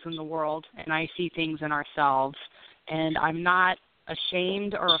things in the world, and I see things in ourselves, and I'm not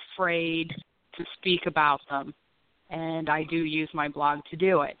ashamed or afraid to speak about them. And I do use my blog to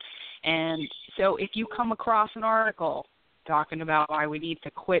do it. And so if you come across an article talking about why we need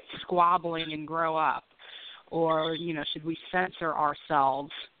to quit squabbling and grow up, or, should we censor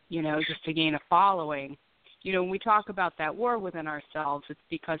ourselves, just to gain a following, when we talk about that war within ourselves, it's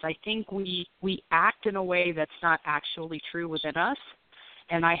because I think we act in a way that's not actually true within us.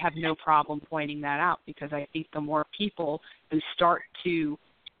 And I have no problem pointing that out, because I think the more people who start to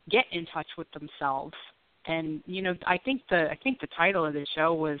get in touch with themselves, and I think the title of the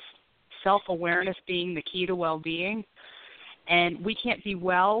show was Self-Awareness Being the Key to Well-Being, and we can't be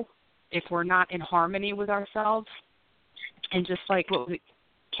well if we're not in harmony with ourselves. And just like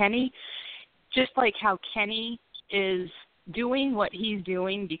Kenny, just like how Kenny is doing what he's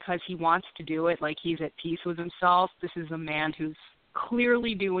doing because he wants to do it, like he's at peace with himself, this is a man who's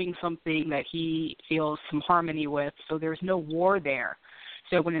clearly doing something that he feels some harmony with, so there's no war there.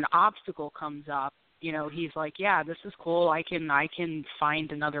 So when an obstacle comes up, he's like, yeah, this is cool, I can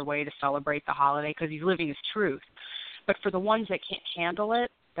find another way to celebrate the holiday, because he's living his truth. But for the ones that can't handle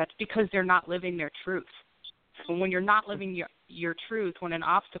it, that's because they're not living their truth. So when you're not living your truth, when an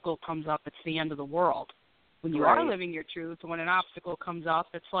obstacle comes up, it's the end of the world. When you are living your truth, when an obstacle comes up,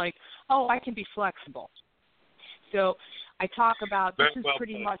 it's like, oh, I can be flexible. So I talk about, this is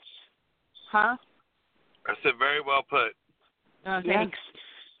pretty much, huh? I said very well put. Thanks.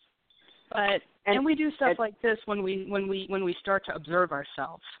 But and we do stuff like this when we start to observe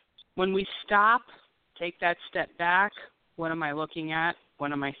ourselves. When we stop, take that step back. What am I looking at?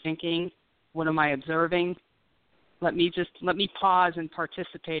 What am I thinking? What am I observing? Let me pause in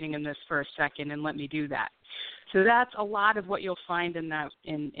participating in this for a second, and let me do that. So that's a lot of what you'll find in that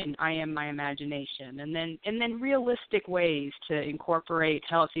in I Am My Imagination, and then realistic ways to incorporate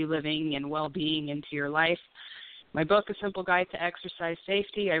healthy living and well-being into your life. My book, A Simple Guide to Exercise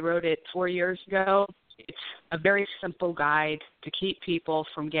Safety, I wrote it 4 years ago. It's a very simple guide to keep people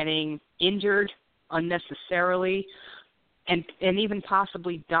from getting injured unnecessarily and even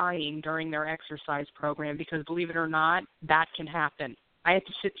possibly dying during their exercise program, because believe it or not, that can happen. I had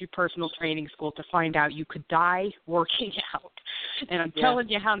to sit through personal training school to find out you could die working out. And I'm telling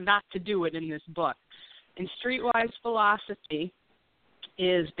you how not to do it in this book. And Streetwise Philosophy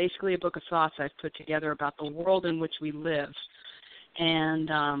is basically a book of thoughts I've put together about the world in which we live.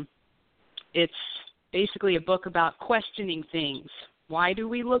 And it's basically a book about questioning things. Why do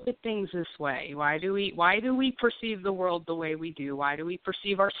we look at things this way? Why do we perceive the world the way we do? Why do we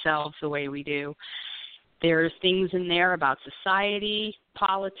perceive ourselves the way we do? There's things in there about society,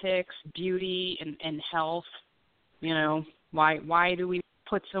 politics, beauty, and health. Why do we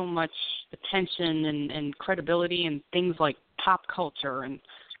put so much attention and credibility in things like pop culture and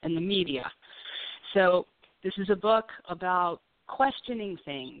the media? So this is a book about questioning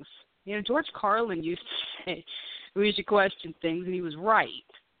things. George Carlin used to say, we should question things, and he was right.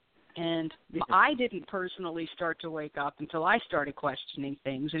 And I didn't personally start to wake up until I started questioning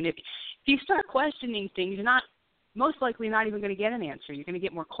things. And if you start questioning things, you're most likely not even going to get an answer. You're going to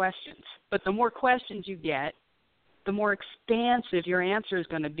get more questions. But the more questions you get, the more expansive your answer is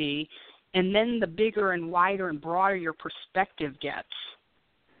going to be, and then the bigger and wider and broader your perspective gets.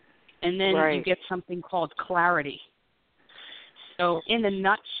 And then you get something called clarity. So in a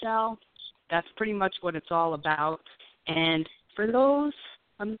nutshell, that's pretty much what it's all about. And for those,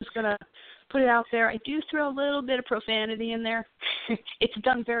 I'm just going to put it out there, I do throw a little bit of profanity in there. It's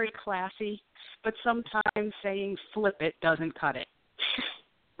done very classy, but sometimes saying flip it doesn't cut it.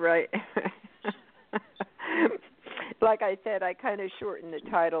 Right. Like I said, I kind of shortened the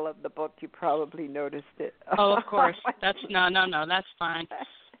title of the book. You probably noticed it. Oh, of course. No, that's fine.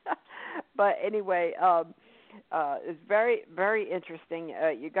 But anyway, it's very, very interesting.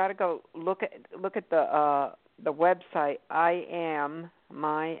 You got to go look at the website. I Am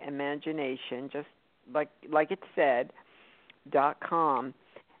My Imagination, just like it said, .com,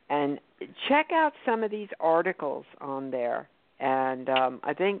 and check out some of these articles on there. And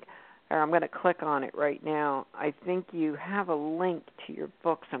I think I'm going to click on it right now. I think you have a link to your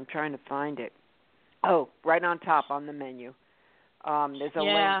books. I'm trying to find it. Oh, right on top on the menu. There's a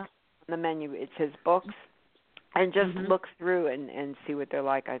link on the menu. It says books. And just look through and see what they're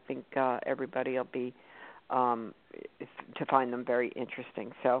like. I think everybody will be to find them very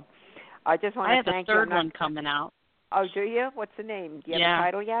interesting. So I just want to thank you. I have a third one coming out. Oh, do you? What's the name? Do you have a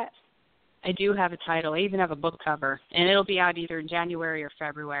title yet? I do have a title. I even have a book cover. And it'll be out either in January or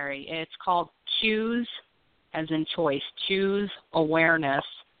February. It's called Choose, as in choice, Choose Awareness,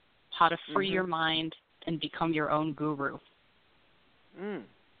 How to Free Your Mind and Become Your Own Guru.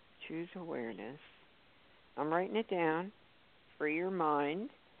 Choose Awareness. I'm writing it down. Free your mind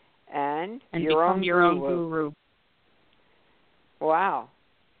and become your own guru. Wow.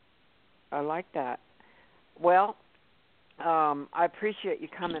 I like that. Well, I appreciate you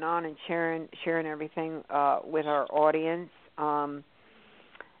coming on and sharing everything with our audience. And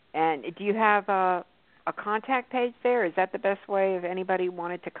do you have a contact page there? Is that the best way if anybody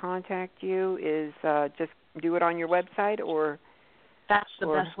wanted to contact you, is just do it on your website? Or that's the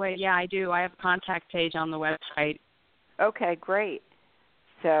best way. Yeah, I do. I have a contact page on the website. Okay, great.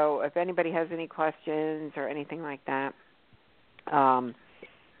 So if anybody has any questions or anything like that,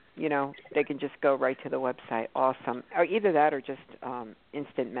 they can just go right to the website. Awesome. Or either that or just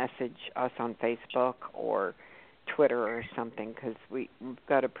instant message us on Facebook or Twitter or something, because we've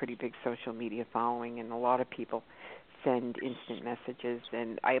got a pretty big social media following, and a lot of people send instant messages.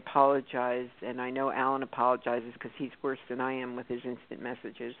 And I apologize, and I know Alan apologizes because he's worse than I am with his instant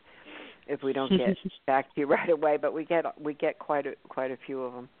messages if we don't get back to you right away. But we get quite a few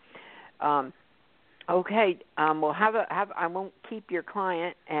of them. Okay. Well, I won't keep your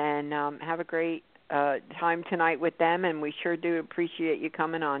client, and have a great time tonight with them. And we sure do appreciate you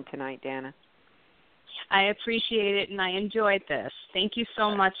coming on tonight, Dana. I appreciate it, and I enjoyed this. Thank you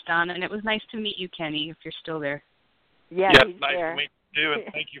so much, Donna. And it was nice to meet you, Kenny, if you're still there. Yeah, he's nice there. To meet you, and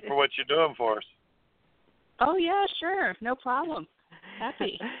thank you for what you're doing for us. Oh, yeah, sure. No problem.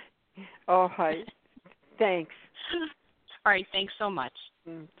 Happy. All right. Thanks. All right. Thanks so much.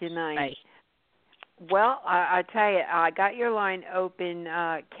 Good night. Bye. Well, I tell you, I got your line open,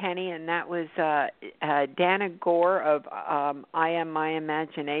 Kenny, and that was Dana Gore of I Am My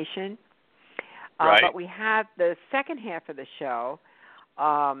Imagination. Right. But we have the second half of the show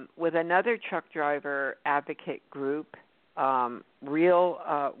with another truck driver advocate group,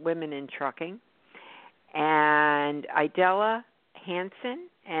 Real Women in Trucking, and Idella Hansen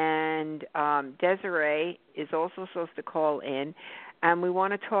and Desiree is also supposed to call in, and we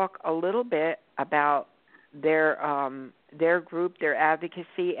want to talk a little bit about their group, their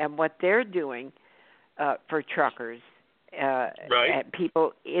advocacy, and what they're doing for truckers,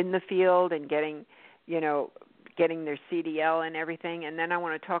 people in the field, and getting their CDL and everything. And then I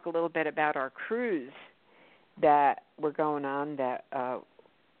want to talk a little bit about our cruise that we're going on, that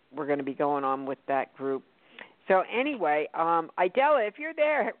we're going to be going on with that group. So anyway, Idella, if you're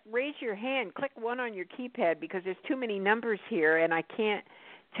there, raise your hand. Click 1 on your keypad, because there's too many numbers here, and I can't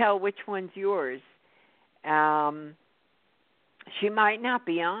tell which one's yours. She might not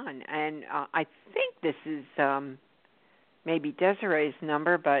be on, and I think this is maybe Desiree's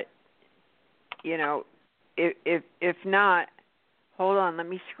number, but if not, hold on, let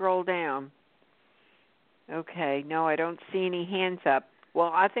me scroll down. Okay, no, I don't see any hands up.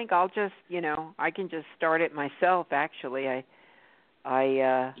 Well, I think I'll just, I can just start it myself. Actually,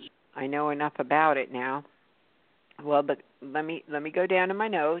 I know enough about it now. Well, but let me go down to my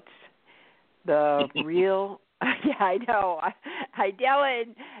notes. The real, yeah, I know. Idella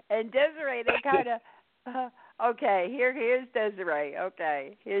and Desiree, they kind of. Okay, here's Desiree.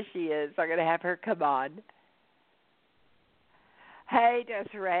 Okay, here she is. I'm gonna have her come on. Hey,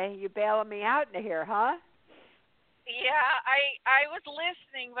 Desiree, you bailing me out in here, huh? Yeah, I was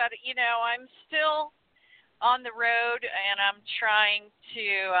listening, but I'm still on the road, and I'm trying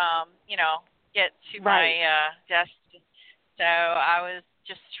to get to my destination. So I was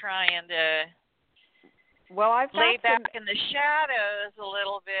just trying to lay back in the shadows a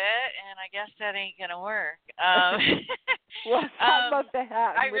little bit, and I guess that ain't gonna work. Well, that must have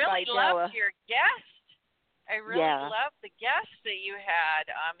happened. I really loved your guest. I really loved the guest that you had.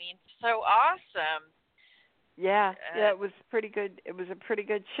 I mean, so awesome. Yeah, it was pretty good. It was a pretty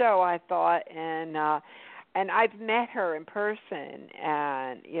good show, I thought, and I've met her in person,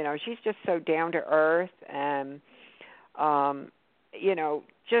 and she's just so down to earth, and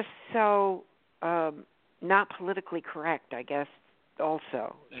just so not politically correct, I guess.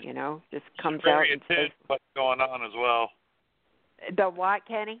 Also, just comes out and says what's going on as well. The what,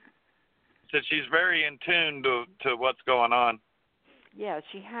 Kenny? Said she's very in tune to what's going on. Yeah,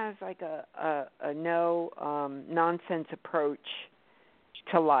 she has like a no nonsense approach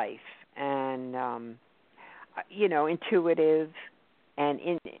to life, and intuitive,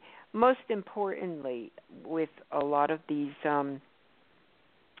 and most importantly, with a lot of these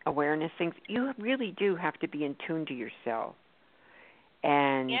awareness things, you really do have to be in tune to yourself,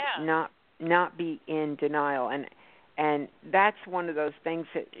 and not be in denial, and that's one of those things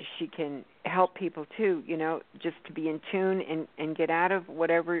that she can help people too, just to be in tune and get out of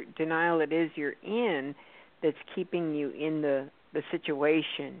whatever denial it is you're in that's keeping you in the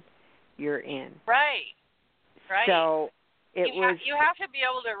situation you're in. Right. So you have to be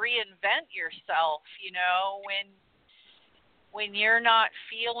able to reinvent yourself, when you're not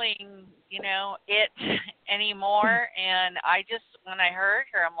feeling, it anymore. And when I heard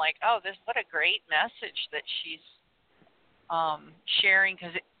her, I'm like, oh, what a great message that she's sharing,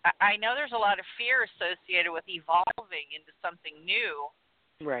 because I know there's a lot of fear associated with evolving into something new.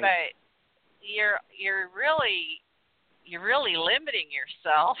 Right. But you're really limiting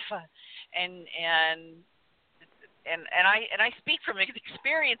yourself, and I speak from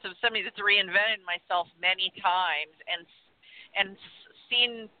experience of somebody that's reinvented myself many times and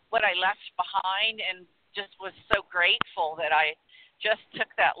seen what I left behind, and just was so grateful that I just took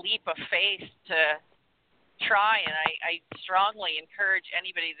that leap of faith to try. And I strongly encourage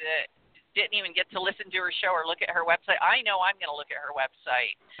anybody that didn't even get to listen to her show or look at her website. I know I'm going to look at her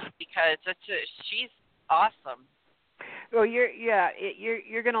website because she's awesome. Well,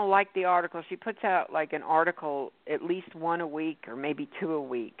 you're going to like the article. She puts out like an article at least one a week or maybe two a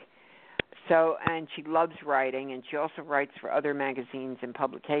week. So, and she loves writing, and she also writes for other magazines and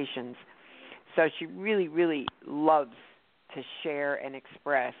publications. So she really, really loves to share and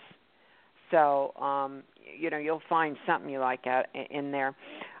express. So, you'll find something you like in there.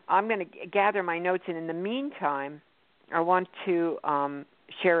 I'm going to gather my notes, and in the meantime, I want to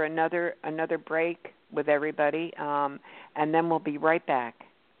share another break with everybody, and then we'll be right back.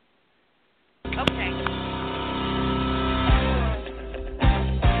 Okay.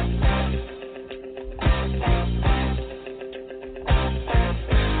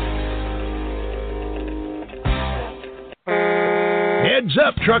 Heads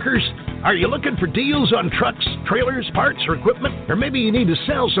up, truckers. Are you looking for deals on trucks, trailers, parts, or equipment? Or maybe you need to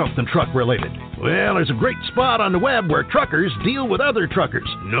sell something truck-related? Well, there's a great spot on the web where truckers deal with other truckers.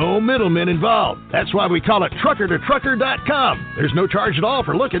 No middlemen involved. That's why we call it trucker-to-trucker.com. There's no charge at all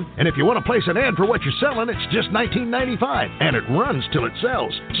for looking, and if you want to place an ad for what you're selling, it's just $19.95, and it runs till it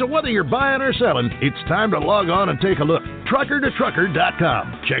sells. So whether you're buying or selling, it's time to log on and take a look.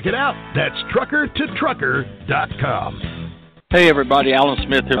 Trucker-to-trucker.com. Check it out. That's trucker-to-trucker.com. Hey everybody, Alan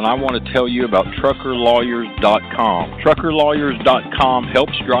Smith here, and I want to tell you about truckerlawyers.com. Truckerlawyers.com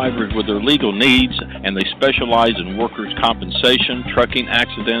helps drivers with their legal needs, and they specialize in workers' compensation, trucking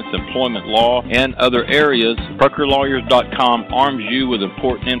accidents, employment law, and other areas. Truckerlawyers.com arms you with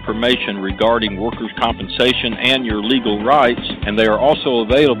important information regarding workers' compensation and your legal rights, and they are also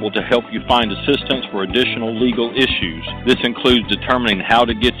available to help you find assistance for additional legal issues. This includes determining how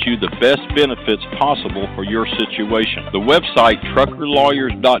to get you the best benefits possible for your situation. The website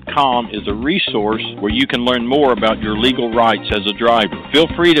truckerlawyers.com is a resource where you can learn more about your legal rights as a driver. Feel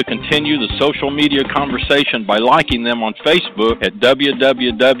free to continue the social media conversation by liking them on Facebook at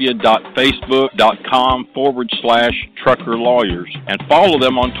www.facebook.com/truckerlawyers and follow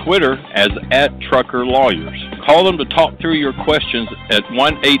them on Twitter as @truckerlawyers. Call them to talk through your questions at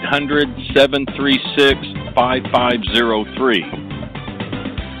 1-800-736-5503.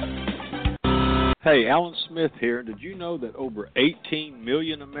 Hey, Alan Smith here. Did you know that over 18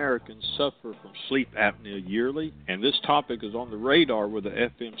 million Americans suffer from sleep apnea yearly? And this topic is on the radar with the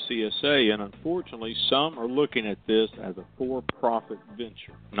FMCSA, and unfortunately, some are looking at this as a for-profit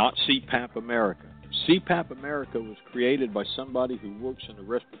venture, not CPAP America. CPAP America was created by somebody who works in the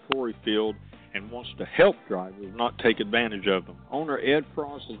respiratory field and wants to help drivers, not take advantage of them. Owner Ed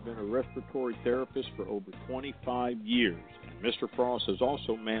Frost has been a respiratory therapist for over 25 years. Mr. Frost has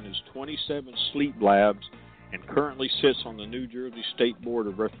also managed 27 sleep labs and currently sits on the New Jersey State Board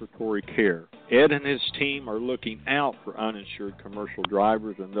of Respiratory Care. Ed and his team are looking out for uninsured commercial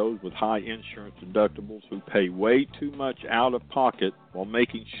drivers and those with high insurance deductibles who pay way too much out of pocket while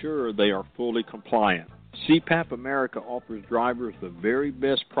making sure they are fully compliant. CPAP America offers drivers the very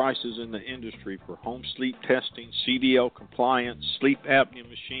best prices in the industry for home sleep testing, CDL compliance, sleep apnea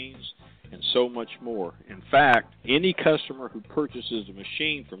machines, and so much more. In fact, any customer who purchases a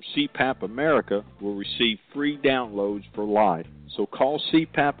machine from CPAP America will receive free downloads for life. So call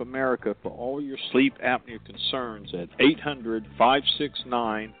CPAP America for all your sleep apnea concerns at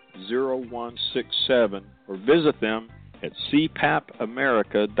 800-569-0167 or visit them at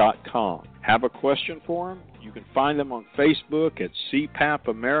cpapamerica.com. Have a question for them? You can find them on Facebook at CPAP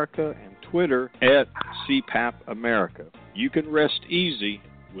America and Twitter at CPAP America. You can rest easy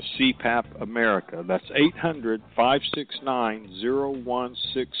with CPAP America. That's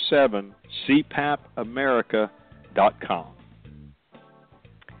 800-569-0167, cpapamerica.com.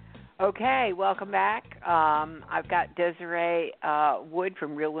 Okay, welcome back. I've got Desiree Wood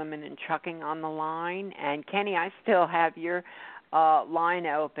from Real Women in Trucking on the line. And Kenny, I still have your line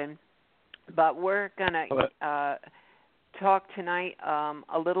open, but we're going to talk tonight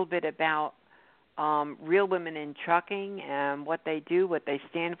a little bit about Real Women in Trucking and what they do, what they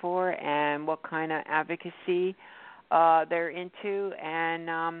stand for, and what kind of advocacy they're into.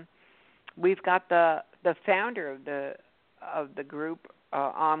 And we've got the founder of the group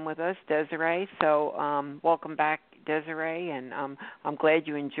on with us, Desiree. So welcome back, Desiree, and I'm glad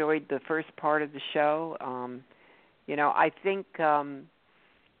you enjoyed the first part of the show. I think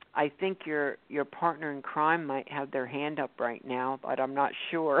I think your partner in crime might have their hand up right now, but I'm not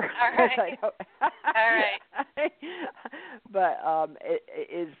sure. All right. All right. But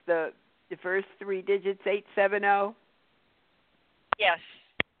is the first 3 digits 870? Yes.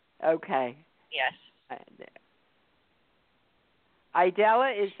 Okay. Yes.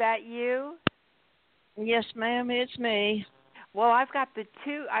 Idella, is that you? Yes, ma'am, it's me. Well, I've got the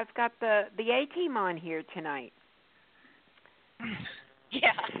A-team on here tonight.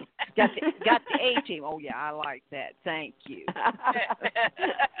 Yeah. Got the A-team. Oh, yeah, I like that. Thank you.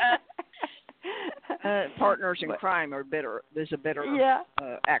 Partners in crime are better. There's a better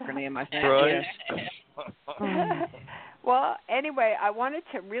acronym, I think. Right. Yes. Well, anyway, I wanted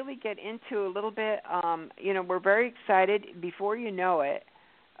to really get into a little bit. We're very excited. Before you know it,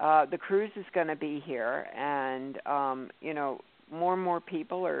 the cruise is going to be here, and more and more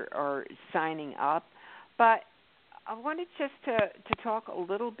people are signing up. But I wanted just to talk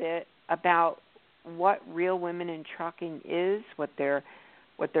a little bit about what Real Women in Trucking is, what their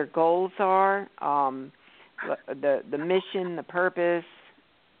goals are, the mission, the purpose,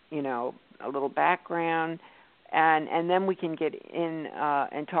 a little background. And then we can get in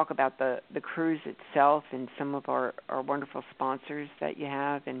and talk about the cruise itself and some of our wonderful sponsors that you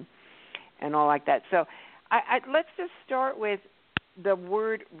have and all like that. So let's just start with the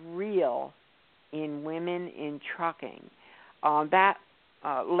word real in women in trucking. That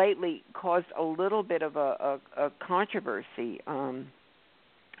lately caused a little bit of a controversy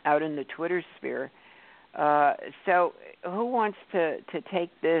out in the Twitter sphere. So who wants to take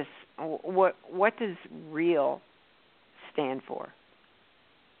this? What does real stand for?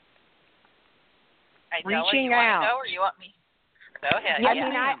 Reaching out. Go, or you want me? Go ahead. I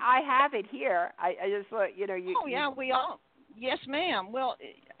mean, I have it here. I just want you. Oh yeah, we all. Yes, ma'am. Well,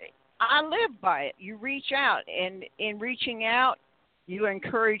 I live by it. You reach out, and in reaching out, you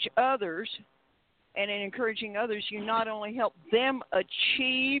encourage others. And in encouraging others, you not only help them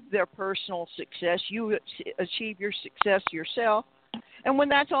achieve their personal success, you achieve your success yourself. And when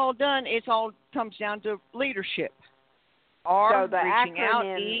that's all done, it all comes down to leadership. R, so the reaching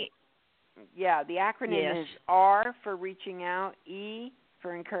acronym, out. E. Yeah, the acronym is R for reaching out, E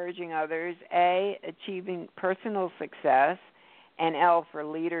for encouraging others, A, achieving personal success, and L for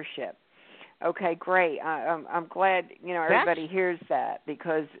leadership. Okay, great. I'm glad everybody hears that,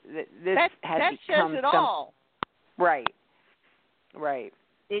 because this has become says it all. Right.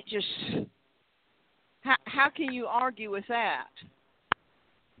 It just how can you argue with that?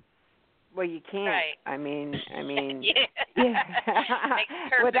 Well, you can't. Right. I mean, yeah. Makes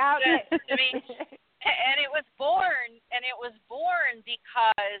perfect without sense it. to me. And it was born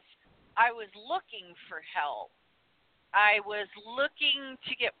because I was looking for help. I was looking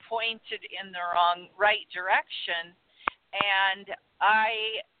to get pointed in the right direction, and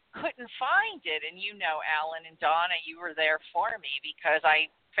I couldn't find it. And Alan and Donna, you were there for me because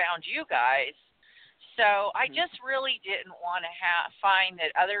I found you guys. So I just really didn't want to find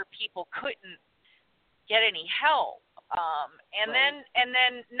that other people couldn't get any help. And then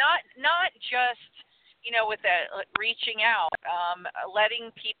not just with that reaching out, letting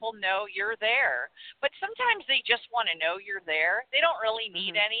people know you're there. But sometimes they just want to know you're there. They don't really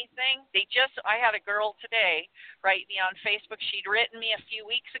need anything. I had a girl today write me on Facebook. She'd written me a few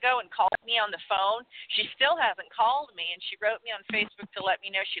weeks ago and called me on the phone. She still hasn't called me, and she wrote me on Facebook to let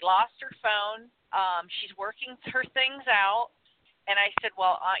me know she lost her phone. She's working her things out. And I said,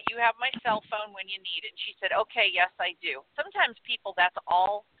 well, you have my cell phone when you need it. She said, okay, yes, I do. Sometimes people, that's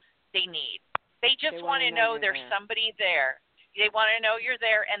all they need. They just want to know there's somebody there. They want to know you're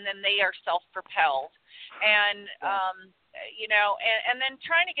there, and then they are self-propelled. And, and then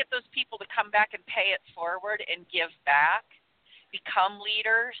trying to get those people to come back and pay it forward and give back, become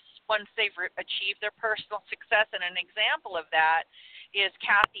leaders once they've achieved their personal success. And an example of that is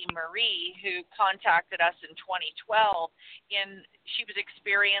Kathy Marie, who contacted us in 2012. She was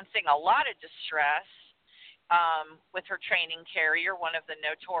experiencing a lot of distress with her training carrier, one of the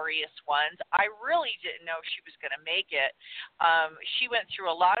notorious ones. I really didn't know she was going to make it. She went through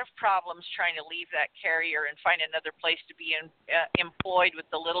a lot of problems trying to leave that carrier and find another place to be employed with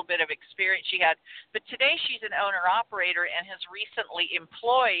the little bit of experience she had. But today she's an owner-operator and has recently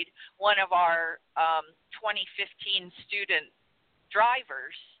employed one of our 2015 student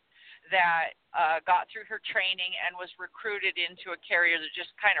drivers that got through her training and was recruited into a carrier that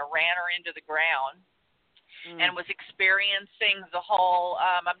just kind of ran her into the ground. And was experiencing the whole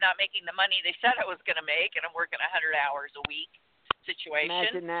I'm not making the money they said I was going to make, and I'm working 100 hours a week situation.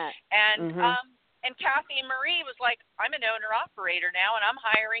 Imagine that. And and Kathy and Marie was like, I'm an owner-operator now, and I'm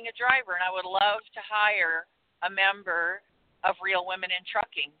hiring a driver, and I would love to hire a member of Real Women in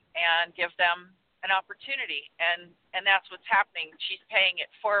Trucking. and give them an opportunity, and that's what's happening. She's paying it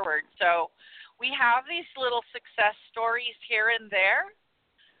forward. So we have these little success stories here and there.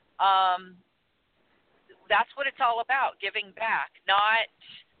 That's what it's all about, giving back, not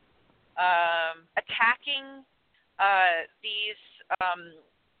attacking these,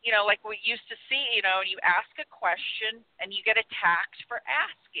 like we used to see, you ask a question and you get attacked for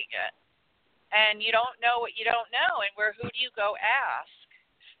asking it. And you don't know what you don't know, and who do you go ask?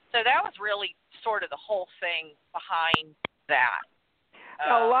 So that was really sort of the whole thing behind that.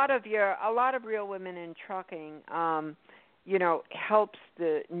 A lot of Real Women in Trucking, helps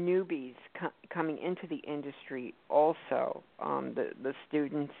the newbies coming into the industry also, the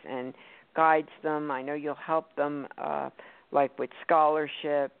students, and guides them. I know you'll help them, like with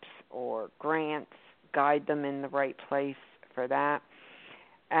scholarships or grants, guide them in the right place for that.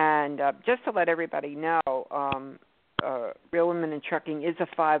 And just to let everybody know, Real Women in Trucking is a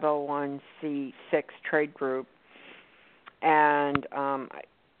 501c6 trade group, and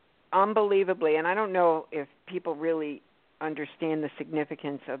unbelievably, and I don't know if people really understand the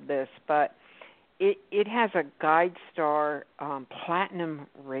significance of this, but it has a GuideStar Platinum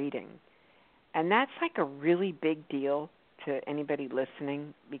rating, and that's like a really big deal to anybody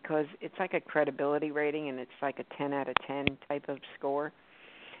listening, because it's like a credibility rating, and it's like a 10 out of 10 type of score.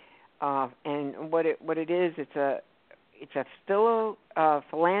 And what it is, it's a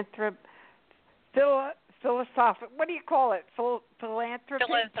philosophic. What do you call it?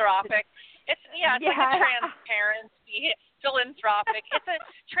 Philanthropic. It's like a transparency. Philanthropic. It's a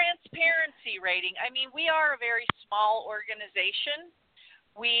transparency rating. I mean, we are a very small organization.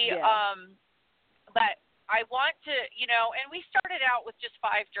 But I want to, and we started out with just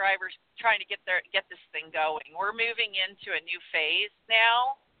 5 drivers trying to get this thing going. We're moving into a new phase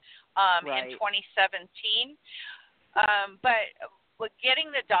now. In 2017, but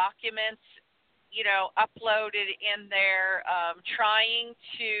getting the documents, uploaded in there, trying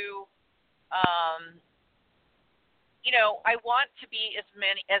to, I want to be as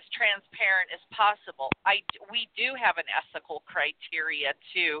transparent as possible. We do have an ethical criteria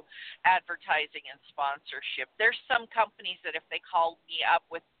to advertising and sponsorship. There's some companies that if they called me up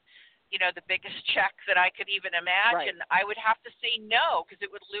with the biggest check that I could even imagine, I would have to say no, because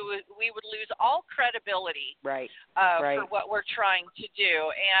we would lose all credibility for what we're trying to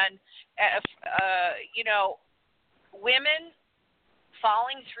do. And if, women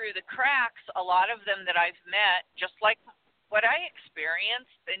falling through the cracks, a lot of them that I've met, just like what I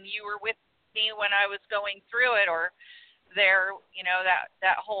experienced, and you were with me when I was going through it, or there,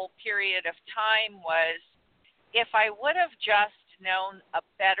 that whole period of time was, if I would have just known a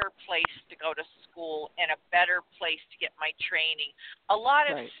better place to go to school and a better place to get my training, a lot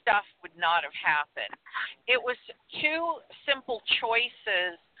of stuff would not have happened. It was 2 simple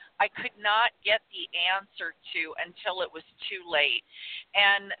choices I could not get the answer to until it was too late.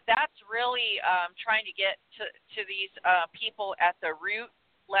 And that's really trying to get to these people at the root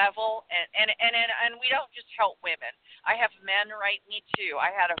level, and we don't just help women. I have men write me too. I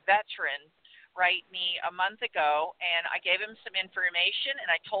had a veteran write me a month ago, and I gave him some information,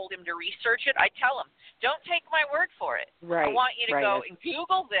 and I told him to research it. I tell him, don't take my word for it. I want you to go and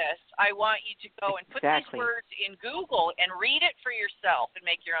Google this. I want you to go and put these words in Google and read it for yourself and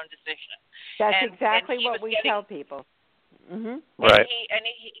make your own decision. That's exactly what we tell people. Mm-hmm. And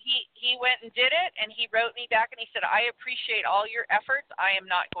he went and did it, and he wrote me back, and he said, I appreciate all your efforts. I am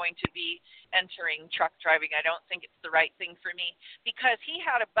not going to be entering truck driving. I don't think it's the right thing for me, because he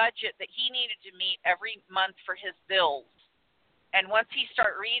had a budget that he needed to meet every month for his bills. And once he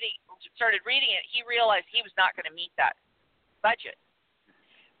started reading it, he realized he was not going to meet that budget.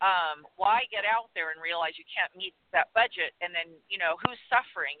 Why get out there and realize you can't meet that budget, and then, who's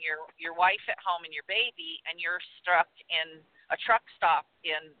suffering? Your wife at home and your baby, and you're stuck in a truck stop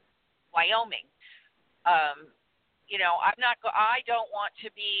in Wyoming. I don't want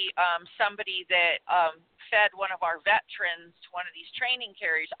to be somebody that fed one of our veterans to one of these training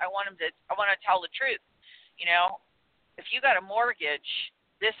carriers. I want to tell the truth. If you got a mortgage,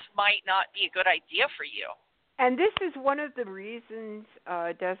 this might not be a good idea for you. And this is one of the reasons,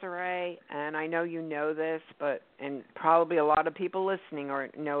 Desiree, and I know you know this, and probably a lot of people listening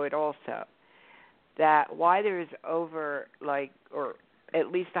know it also, that why there's over or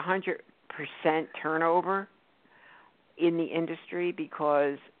at least 100% turnover in the industry,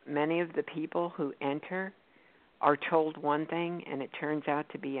 because many of the people who enter are told one thing and it turns out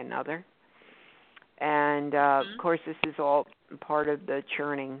to be another. And, of course, this is all part of the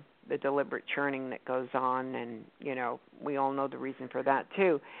churning, the deliberate churning that goes on, and, we all know the reason for that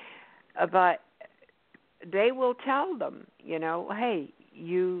too. But they will tell them, hey,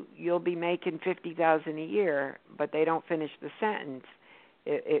 you'll be making $50,000 a year, but they don't finish the sentence.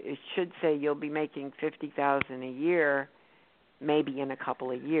 It should say you'll be making $50,000 a year, maybe in a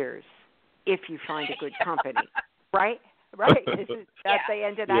couple of years, if you find a good company, right? Right. That's the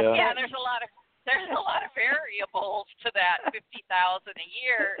end of that. Yeah, there's a lot of variables to that 50,000 a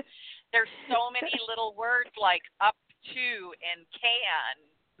year. There's so many little words like up to and can,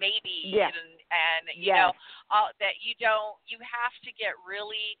 maybe, and you know, that you have to get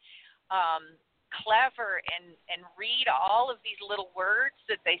really clever and read all of these little words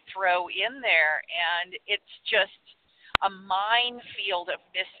that they throw in there, and it's just a minefield of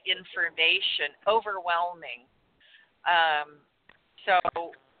misinformation, overwhelming. So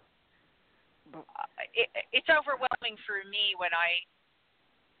it's overwhelming for me when I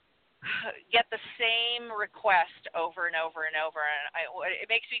get the same request over and over and over, and it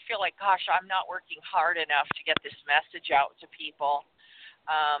makes me feel like, gosh, I'm not working hard enough to get this message out to people.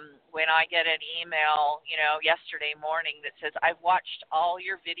 When I get an email, you know, yesterday morning that says, I've watched all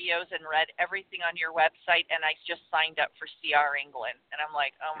your videos and read everything on your website, and I just signed up for CR England. And I'm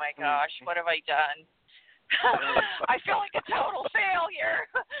like, oh my gosh, what have I done? I feel like a total failure.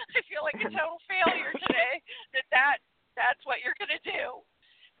 I feel like a total failure today that's what you're going to do.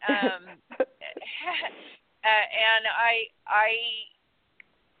 And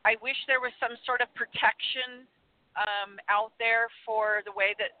I wish there was some sort of protection out there for the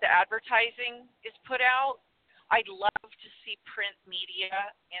way that the advertising is put out. I'd love to see print media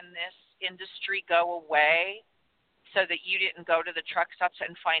in this industry go away, so that you didn't go to the truck stops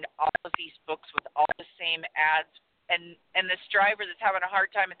and find all of these books with all the same ads. And this driver that's having a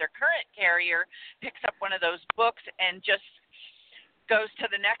hard time at their current carrier picks up one of those books and just goes to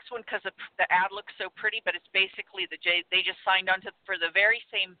the next one because the ad looks so pretty, but it's basically they just signed on for the very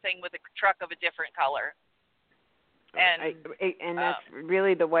same thing with a truck of a different color. And that's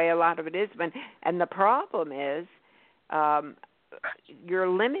really the way a lot of it is. And the problem is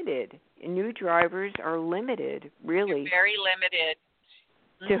you're limited. New drivers are limited, really. You're very limited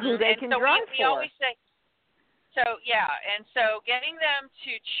to who they can drive we always say, so getting them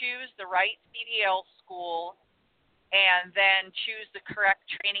to choose the right CDL school and then choose the correct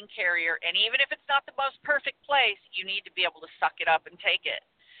training carrier, and even if it's not the most perfect place, you need to be able to suck it up and take it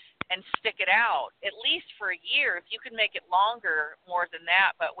and stick it out at least for a year. If you can make it longer, more than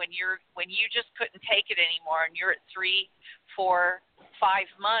that. But when you just couldn't take it anymore, and you're at 3, 4, 5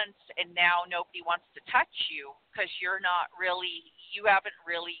 months, and now nobody wants to touch you because you haven't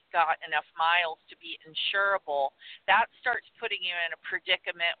really got enough miles to be insurable, that starts putting you in a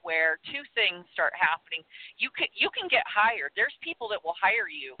predicament where two things start happening. You can get hired. There's people that will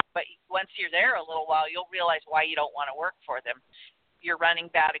hire you, but once you're there a little while, you'll realize why you don't want to work for them. You're running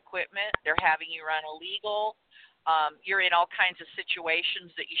bad equipment. They're having you run illegal. You're in all kinds of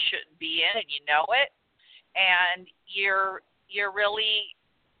situations that you shouldn't be in, and you know it. And you're really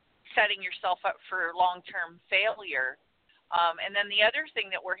setting yourself up for long-term failure. And then the other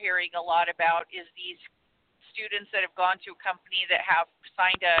thing that we're hearing a lot about is these students that have gone to a company that have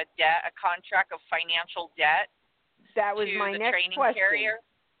signed a contract of financial debt. That was my next question. Carrier.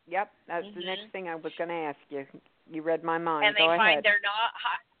 Yep, that's the next thing I was going to ask you. You read my mind. And they Go find ahead.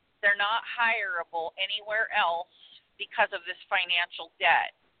 they're not hireable anywhere else because of this financial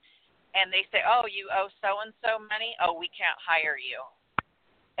debt. And they say, oh, you owe so-and-so money? Oh, we can't hire you.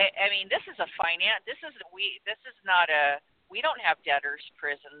 I mean, this is we don't have debtors'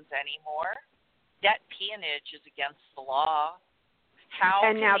 prisons anymore. Debt peonage is against the law. How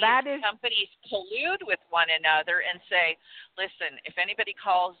can these companies collude with one another and say, listen, if anybody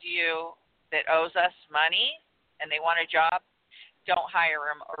calls you that owes us money and they want a job, don't hire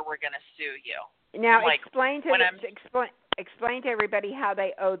them or we're going to sue you. Now, explain to everybody how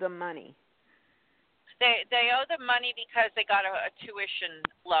they owe them money. They owe them money because they got a tuition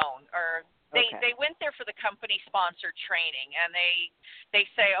loan, or they went there for the company-sponsored training, and they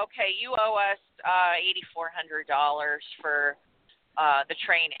say, okay, you owe us $8,400 for the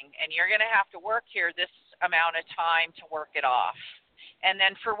training, and you're going to have to work here this amount of time to work it off. And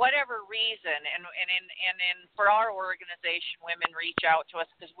then for whatever reason, and for our organization, women reach out to us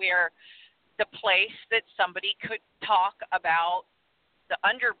because we're the place that somebody could talk about the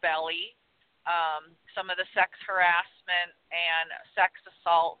underbelly, some of the sex harassment and sex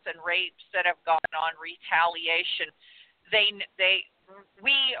assaults and rapes that have gone on, retaliation.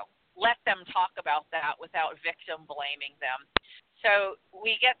 We let them talk about that without victim blaming them. So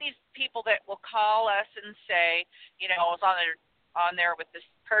we get these people that will call us and say, you know, I was on there with this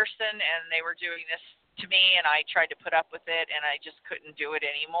person and they were doing this to me and I tried to put up with it and I just couldn't do it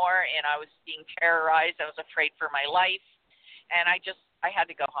anymore and I was being terrorized. I was afraid for my life and I just I had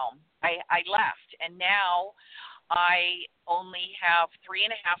to go home. I left, and now I only have 3.5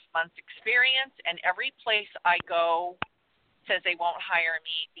 months experience, and every place I go says they won't hire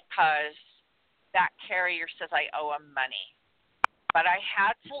me because that carrier says I owe them money. But I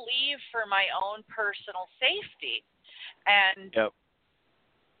had to leave for my own personal safety, and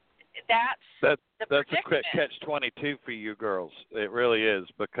that's a quick catch-22 for you girls. It really is,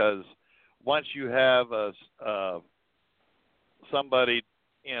 because once you have somebody,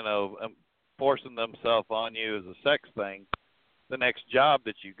 forcing themselves on you as a sex thing, the next job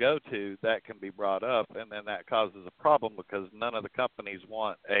that you go to, that can be brought up, and then that causes a problem because none of the companies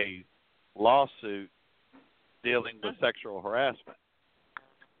want a lawsuit dealing with sexual harassment.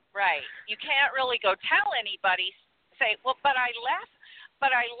 Right. You can't really go tell anybody, say, well, but I left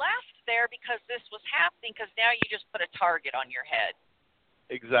there because this was happening, because now you just put a target on your head.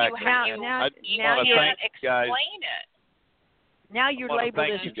 Exactly. You can't explain it. Now you're labeled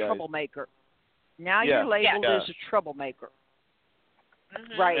as a troublemaker. Now you're labeled as a troublemaker.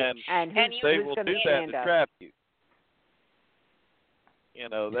 Mm-hmm. Right. And they will do that to trap you.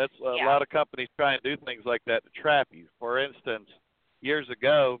 That's a lot of companies try and do things like that to trap you. For instance, years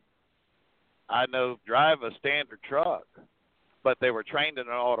ago, I drive a standard truck, but they were trained in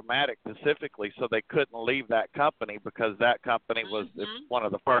an automatic specifically, so they couldn't leave that company because that company was one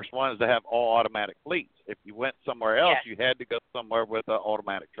of the first ones to have all automatic fleets. If you went somewhere else, you had to go somewhere with an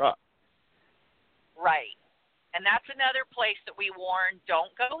automatic truck. Right. And that's another place that we warn,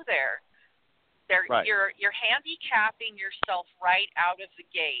 don't go there. Right. You're handicapping yourself right out of the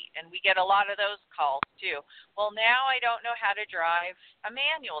gate, and we get a lot of those calls too. Well, now I don't know how to drive a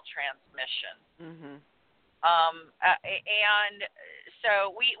manual transmission. Mm-hmm. And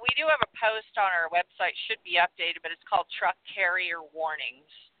so we do have a post on our website, should be updated, but it's called Truck Carrier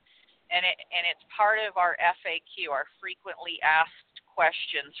Warnings, and it's part of our FAQ, our frequently asked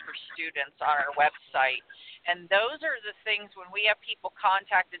questions for students on our website. And those are the things when we have people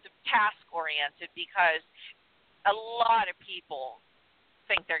contact, it's task-oriented, because a lot of people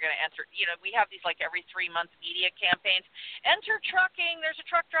think they're going to enter. We have these every 3-month media campaigns. Enter trucking. There's a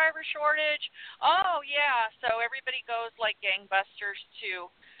truck driver shortage. Oh, yeah. So everybody goes like gangbusters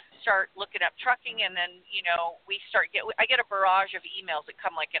to start looking up trucking, and then, I get a barrage of emails that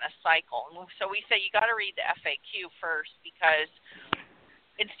come in a cycle. And so we say you got to read the FAQ first, because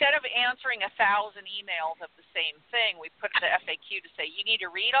instead of answering 1,000 emails of the same thing, we put the FAQ to say you need to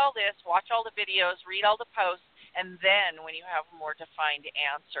read all this, watch all the videos, read all the posts, and then when you have more defined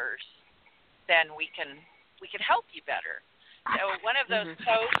answers, then we can help you better. So one of those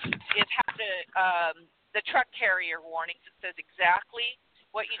posts is how to the truck carrier warnings. It says exactly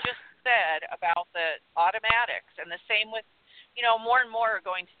what you just said about the automatics, and the same with more and more are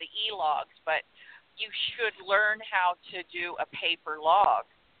going to the e-logs, but you should learn how to do a paper log.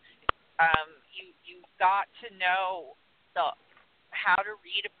 You've got to know how to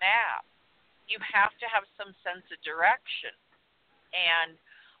read a map. You have to have some sense of direction, and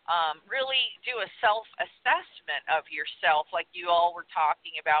really do a self-assessment of yourself, like you all were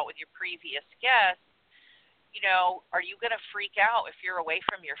talking about with your previous guest. Are you going to freak out if you're away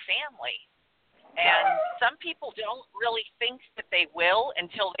from your family? And some people don't really think that they will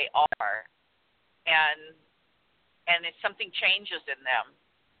until they are. And if something changes in them,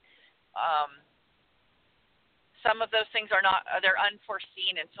 some of those things they're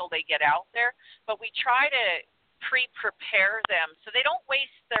unforeseen until they get out there. But we try to prepare them so they don't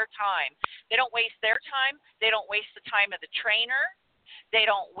waste their time. They don't waste their time. They don't waste the time of the trainer. They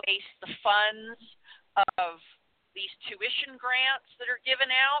don't waste the funds of these tuition grants that are given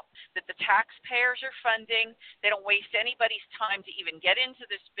out that the taxpayers are funding. They don't waste anybody's time to even get into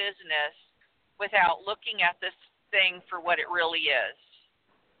this business without looking at this thing for what it really is.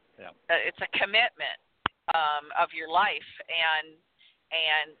 Yeah. It's a commitment of your life, and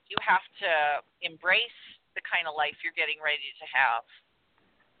you have to embrace the kind of life you're getting ready to have.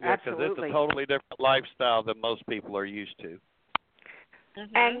 Yeah, because it's a totally different lifestyle than most people are used to.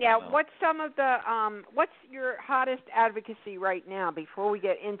 Mm-hmm. And what's some of the what's your hottest advocacy right now before we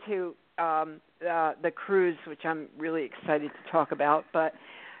get into the cruise, which I'm really excited to talk about? But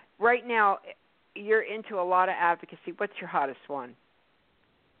right now, you're into a lot of advocacy. What's your hottest one?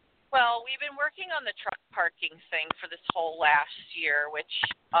 Well, we've been working on the truck parking thing for this whole last year, which,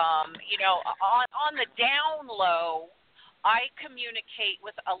 on the down low, I communicate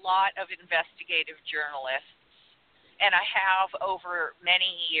with a lot of investigative journalists, and I have over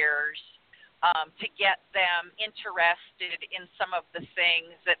many years to get them interested in some of the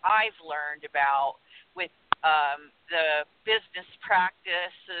things that I've learned about with the business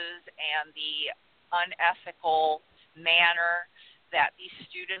practices and the unethical manner that these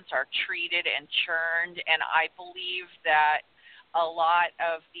students are treated and churned, and I believe that a lot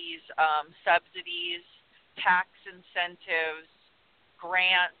of these subsidies, tax incentives,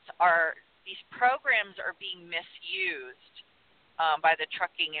 grants these programs are being misused by the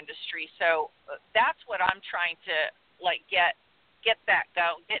trucking industry. So that's what I'm trying to get that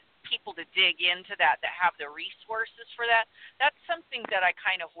go, get people to dig into that have the resources for that. That's something that I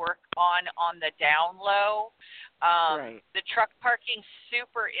kind of work on the down low. Right. The truck parking's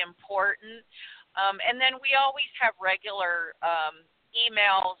super important. And then we always have regular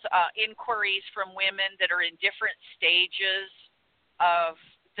emails, inquiries from women that are in different stages of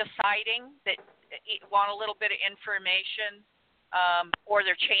deciding that want a little bit of information, or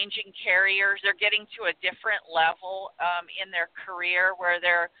they're changing carriers. They're getting to a different level in their career where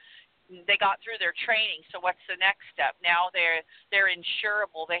they got through their training. So what's the next step? Now they're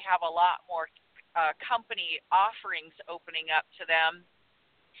insurable. They have a lot more company offerings opening up to them.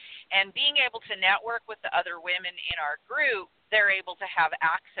 And being able to network with the other women in our group, they're able to have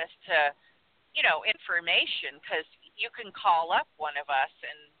access to, information, because you can call up one of us,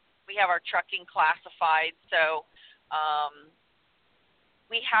 and we have our trucking classified. So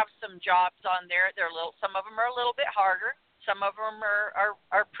we have some jobs on there. Some of them are a little bit harder. Some of them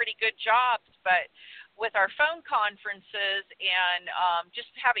are pretty good jobs. But with our phone conferences and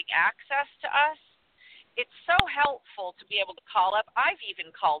just having access to us, it's so helpful to be able to call up. I've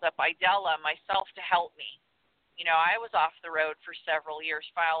even called up Idella myself to help me. I was off the road for several years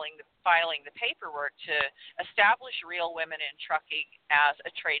filing the paperwork to establish Real Women in Trucking as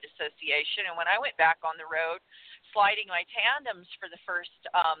a trade association. And when I went back on the road, sliding my tandems for the first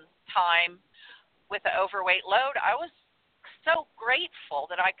time with an overweight load, I was so grateful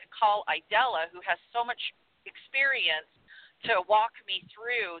that I could call Idella, who has so much experience, to walk me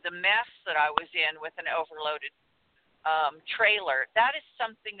through the mess that I was in with an overloaded trailer. That is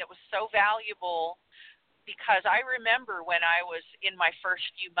something that was so valuable, because I remember when I was in my first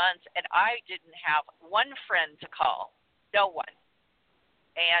few months and I didn't have one friend to call, no one.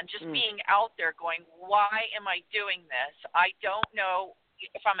 And just being out there going, why am I doing this? I don't know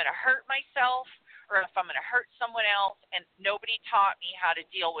if I'm going to hurt myself or if I'm going to hurt someone else, and nobody taught me how to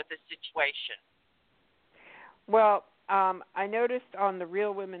deal with this situation. Well, I noticed on the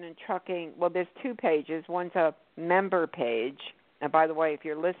Real Women in Trucking, there's 2 pages. One's a member page. And by the way, if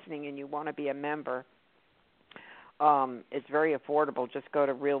you're listening and you want to be a member, it's very affordable. Just go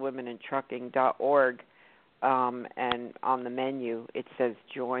to realwomenintrucking.org, and on the menu it says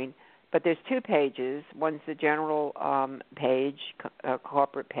join. But there's 2 pages. One's the general page,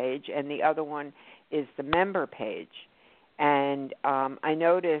 corporate page, and the other one is the member page. And I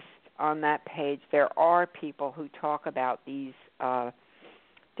noticed on that page there are people who talk about these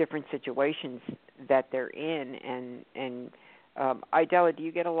different situations that they're in. And Idella, do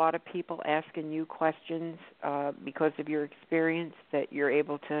you get a lot of people asking you questions because of your experience that you're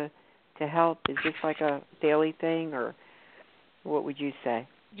able to help? Is this like a daily thing, or what would you say?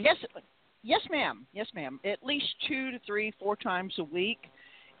 Yes, ma'am. Yes, ma'am. At least 2 to 3, 4 times a week.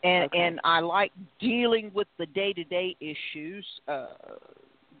 And I like dealing with the day-to-day issues.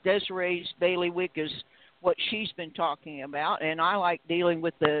 Desiree's bailiwick is what she's been talking about, and I like dealing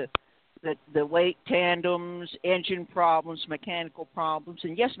with the weight tandems, engine problems, mechanical problems,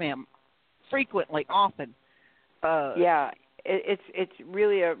 and yes, ma'am, frequently, often. It's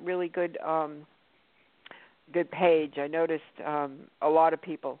really a really good page. I noticed a lot of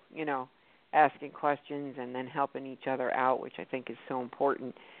people, asking questions and then helping each other out, which I think is so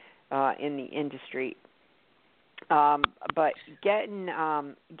important in the industry. But getting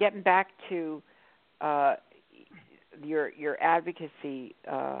back to your advocacy,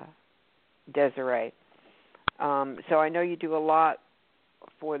 Desiree. So I know you do a lot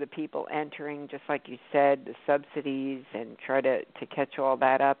for the people entering, just like you said, the subsidies, and try to catch all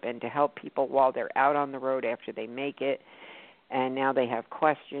that up and to help people while they're out on the road after they make it. And now they have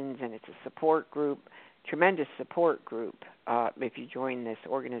questions, and it's a support group, tremendous support group if you join this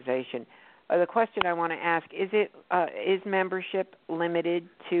organization. The question I want to ask, is membership limited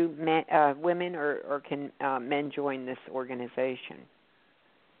to women, or can men join this organization?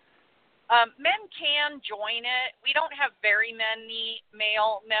 Men can join it. We don't have very many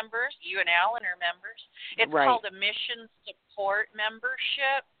male members. You and Alan are members. It's called a mission support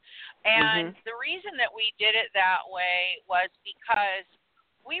membership. And the reason that we did it that way was because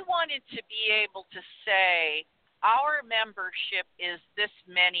we wanted to be able to say our membership is this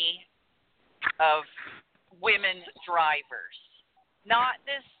many of women drivers, not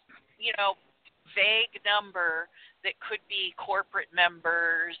this, vague number that could be corporate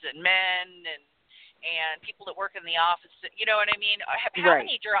members and men, and and people that work in the office. You know what I mean? How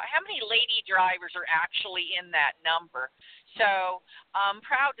many lady drivers are actually in that number? So I'm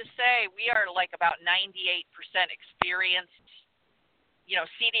proud to say we are like about 98% experienced,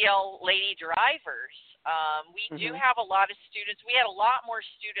 CDL lady drivers. We do have a lot of students. We had a lot more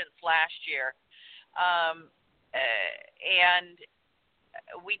students last year, and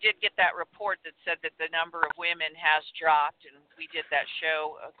we did get that report that said that the number of women has dropped, and we did that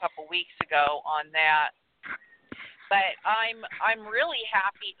show a couple weeks ago on that. But I'm really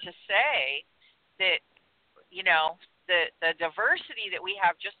happy to say that, the diversity that we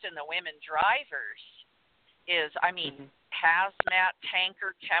have just in the women drivers is, hazmat,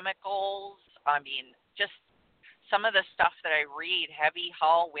 tanker, chemicals, just some of the stuff that I read, heavy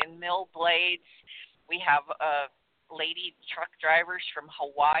haul windmill blades. We have lady truck drivers from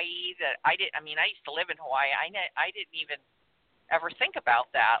Hawaii that I used to live in Hawaii. I didn't even ever think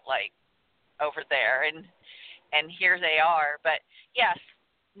about that, like over there, and here they are. But yes,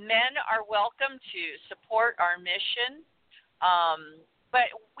 men are welcome to support our mission,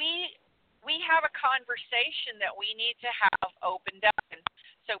 but we have a conversation that we need to have opened up. And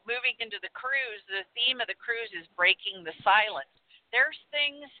so moving into the cruise, the theme of the cruise is breaking the silence. There's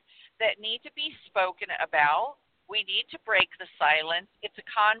things that need to be spoken about. We need to break the silence. It's a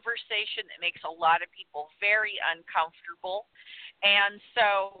conversation that makes a lot of people very uncomfortable. And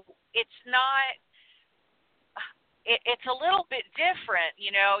so it's not, it's a little bit different.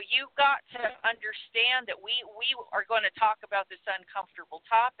 You've got to understand that we are going to talk about this uncomfortable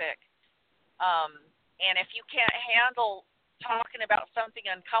topic. And if you can't handle talking about something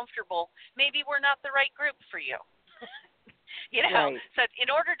uncomfortable, maybe we're not the right group for you. Right. So in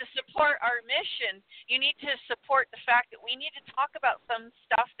order to support our mission, you need to support the fact that we need to talk about some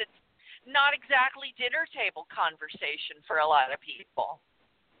stuff that's not exactly dinner table conversation for a lot of people.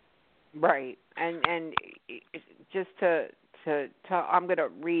 Right. And just to I'm going to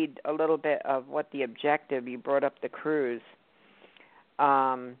read a little bit of what the objective, you brought up the cruise.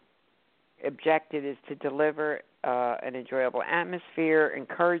 Objective is to deliver an enjoyable atmosphere,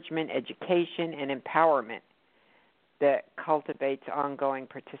 encouragement, education, and empowerment that cultivates ongoing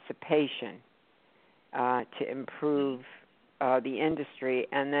participation to improve the industry,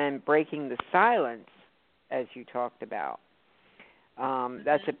 and then breaking the silence, as you talked about.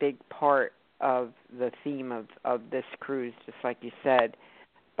 That's a big part of the theme of this cruise, just like you said,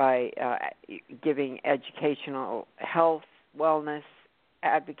 by giving educational health, wellness,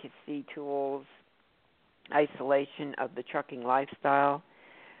 advocacy tools. Isolation of the trucking lifestyle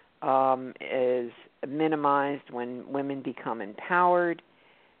is minimized when women become empowered,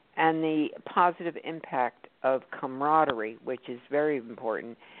 and the positive impact of camaraderie, which is very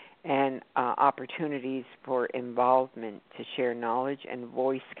important, and opportunities for involvement to share knowledge and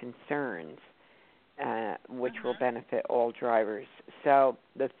voice concerns, which will benefit all drivers. So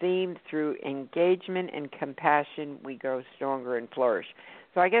the theme, through engagement and compassion, we grow stronger and flourish.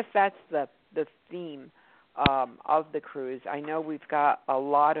 So I guess that's the theme of the cruise. I know we've got a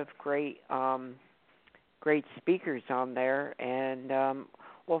lot of great speakers on there, and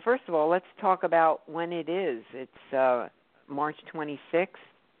well, first of all, let's talk about when it is. It's March 26th,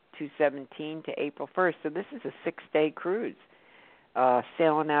 2017 to April 1st. So this is a 6-day cruise,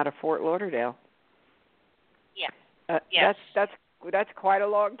 sailing out of Fort Lauderdale. Yeah. Yes. That's quite a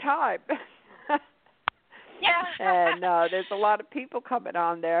long time. Yeah. And there's a lot of people coming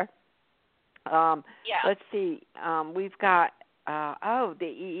on there. Let's see. We've got the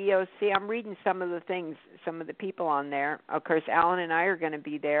EEOC. I'm reading some of the things, some of the people on there. Of course, Alan and I are going to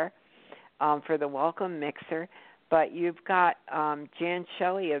be there for the welcome mixer. But you've got Jan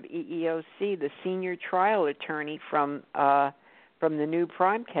Shelley of EEOC, the senior trial attorney from the new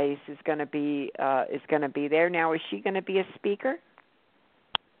Prime case, is going to be there. Now, is she going to be a speaker?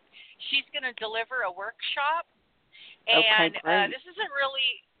 She's going to deliver a workshop, and this is a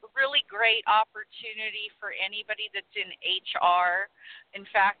really great opportunity for anybody that's in HR. In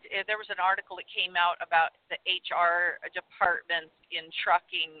fact, there was an article that came out about the HR departments in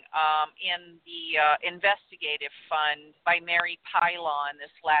trucking in the investigative fund by Mary Pylon this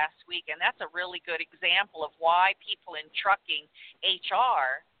last week, and that's a really good example of why people in trucking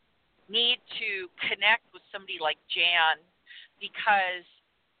HR need to connect with somebody like Jan, because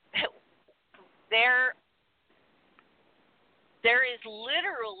there is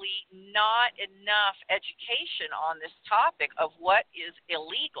literally not enough education on this topic of what is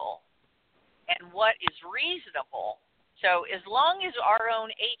illegal and what is reasonable. So as long as our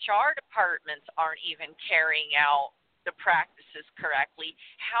own HR departments aren't even carrying out the practices correctly,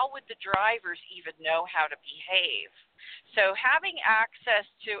 how would the drivers even know how to behave? So having access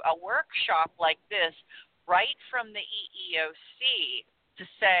to a workshop like this right from the EEOC to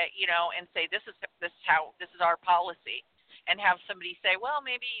say, and say this is our policy, and have somebody say, well,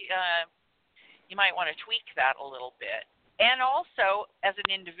 maybe you might want to tweak that a little bit. And also, as an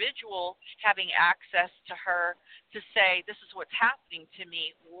individual, having access to her to say, this is what's happening to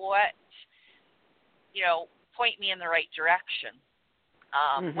me, point me in the right direction.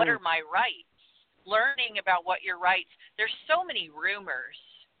 What are my rights? Learning about what your rights. There's so many rumors.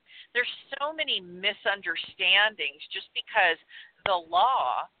 There's so many misunderstandings just because the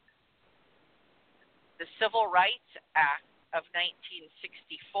law, the Civil Rights Act of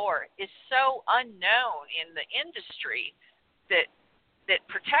 1964, is so unknown in the industry that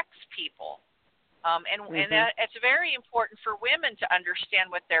protects people. And it's very important for women to understand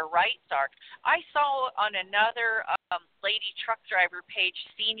what their rights are. I saw on another lady truck driver page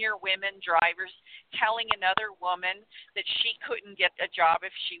senior women drivers telling another woman that she couldn't get a job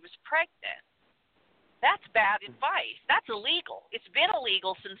if she was pregnant. That's bad advice. That's illegal. It's been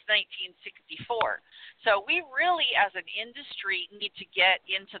illegal since 1964. So we really, as an industry, need to get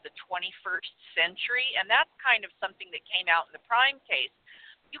into the 21st century, and that's kind of something that came out in the Prime case.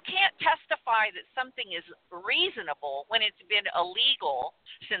 You can't testify that something is reasonable when it's been illegal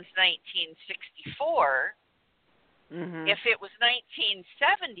since 1964. If it was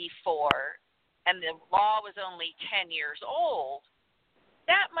 1974 and the law was only 10 years old,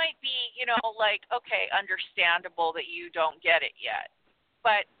 that might be, okay, understandable that you don't get it yet.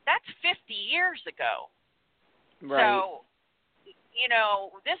 But that's 50 years ago. Right. So,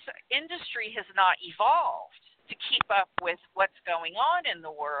 this industry has not evolved to keep up with what's going on in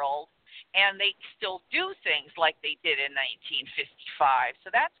the world, and they still do things like they did in 1955.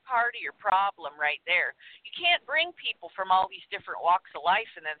 So that's part of your problem right there. You can't bring people from all these different walks of life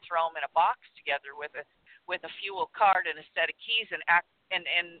and then throw them in a box together with a fuel card and a set of keys and act and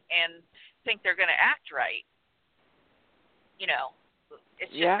think they're going to act right.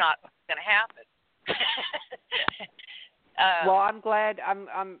 It's just not going to happen. Well, I'm glad.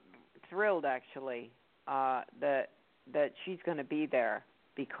 I'm thrilled actually. That she's going to be there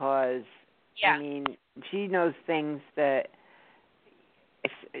because, I mean, she knows things that,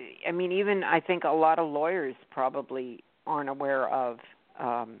 even I think a lot of lawyers probably aren't aware of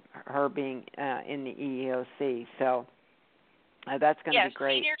her being in the EEOC. So that's going to be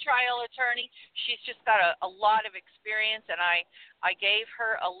great. Senior trial attorney. She's just got a lot of experience, and I gave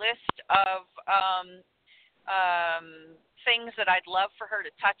her a list of things that I'd love for her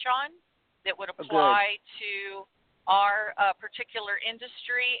to touch on that would apply to our particular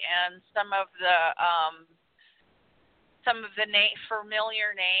industry and some of the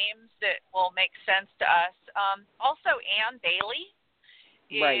familiar names that will make sense to us. Also, Ann Bailey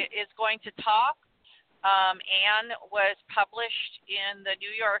is going to talk. Ann was published in the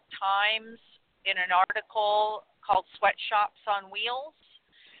New York Times in an article called Sweatshops on Wheels.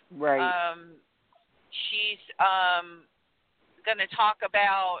 Right. She's going to talk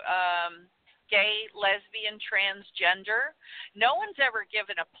about gay, lesbian, transgender. No one's ever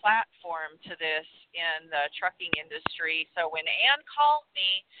given a platform to this in the trucking industry. So when Ann called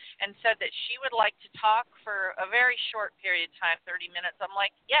me and said that she would like to talk for a very short period of time, 30 minutes, I'm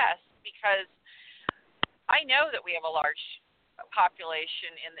like, yes, because I know that we have a large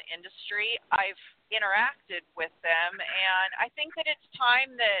population in the industry. I've interacted with them, and I think that it's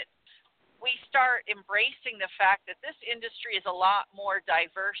time that we start embracing the fact that this industry is a lot more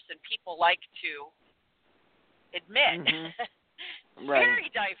diverse than people like to admit. Very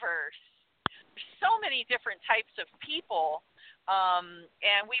diverse. There's so many different types of people,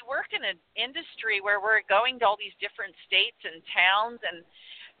 and we work in an industry where we're going to all these different states and towns, and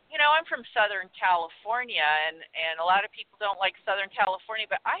I'm from Southern California, and a lot of people don't like Southern California,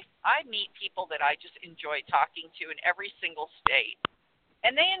 but I meet people that I just enjoy talking to in every single state.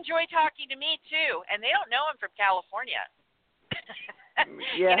 And they enjoy talking to me, too. And they don't know I'm from California.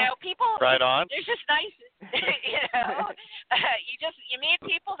 People. Right on. They're just nice. You meet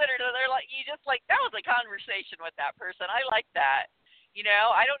people that they're like, you just like, that was a conversation with that person. I like that.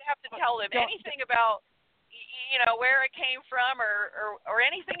 I don't have to tell them anything about, where it came from or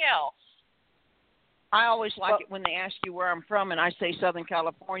anything else. I always like it when they ask you where I'm from and I say Southern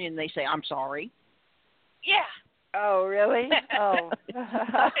California and they say, I'm sorry. Yeah. Oh, really? Oh.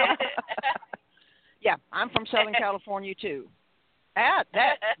 Yeah, I'm from Southern California, too. That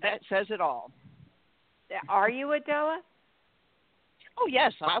says it all. Are you, Adela? Oh,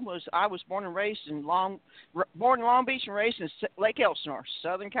 yes. I was born and raised in Long Beach and raised in Lake Elsinore,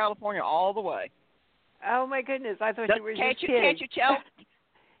 Southern California, all the way. Oh my goodness! I thought you were just kidding. Can't you tell?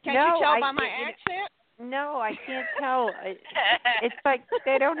 Can't you tell by my accent? No, I can't tell. It's like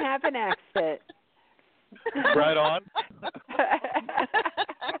they don't have an accent. Right on.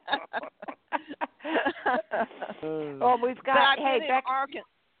 Well, we've got. Hey, Beck.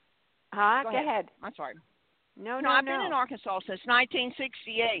 Huh? Go ahead. I'm sorry. No. I've been in Arkansas since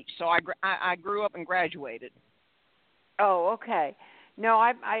 1968, so I grew up and graduated. Oh, okay. No,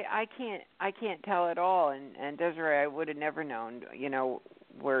 I can't tell at all. And Desiree, I would have never known,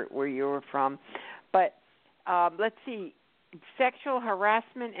 where you were from. But let's see, sexual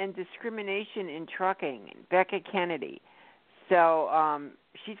harassment and discrimination in trucking, Becca Kennedy. So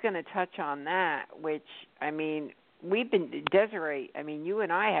she's going to touch on that, which, Desiree, you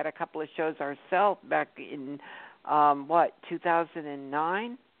and I had a couple of shows ourselves back in,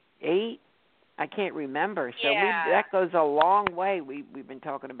 2009, 8? I can't remember. So that goes a long way. We've been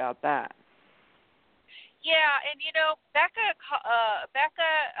talking about that. Yeah, and Becca,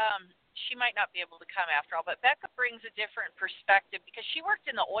 she might not be able to come after all, but Becca brings a different perspective because she worked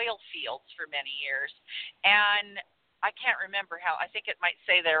in the oil fields for many years, and I can't remember how. I think it might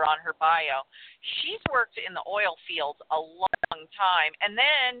say there on her bio. She's worked in the oil fields a long time, and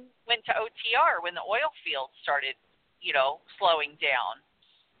then went to OTR when the oil fields started, slowing down.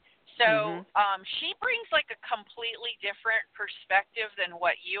 So she brings like a completely different perspective than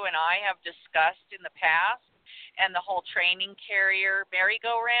what you and I have discussed in the past, and the whole training carrier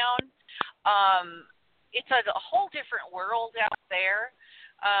merry-go-round. It's a whole different world out there.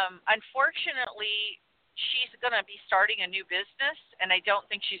 Unfortunately, she's going to be starting a new business, and I don't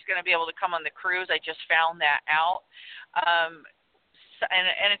think she's going to be able to come on the cruise. I just found that out. And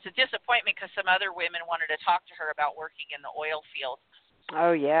it's a disappointment because some other women wanted to talk to her about working in the oil fields.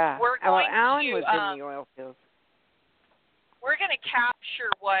 Oh, yeah. Alan was in the oil fields. We're going to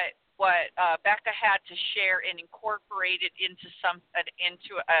capture what Becca had to share and incorporate it into something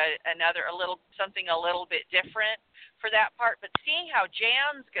a little bit different for that part. But seeing how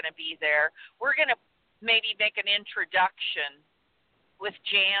Jan's going to be there, we're going to maybe make an introduction with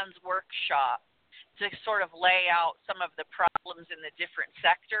Jan's workshop to sort of lay out some of the problems in the different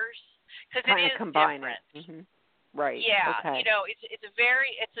sectors, because it is different. Mm-hmm. Right. Yeah. Okay. It's a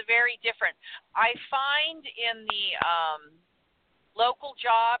very different. I find in the local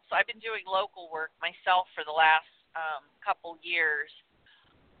jobs, I've been doing local work myself for the last couple years.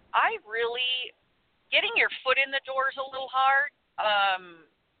 Getting your foot in the door is a little hard.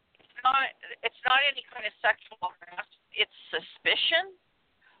 It's not any kind of sexual harassment. It's suspicion.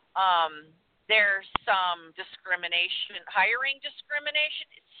 There's some discrimination, hiring discrimination.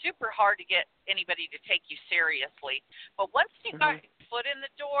 It's super hard to get anybody to take you seriously. But once you got your foot in the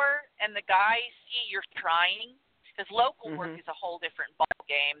door and the guys see you're trying, because local work is a whole different ball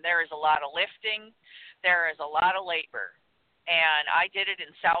game. There is a lot of lifting. There is a lot of labor. And I did it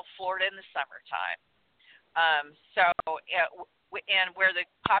in South Florida in the summertime. And where the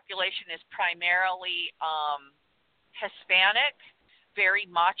population is primarily Hispanic, very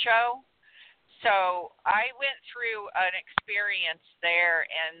macho. So I went through an experience there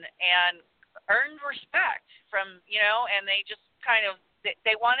and earned respect from, and they just kind of,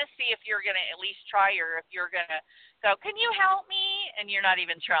 they want to see if you're going to at least try, or if you're going to go, can you help me? And you're not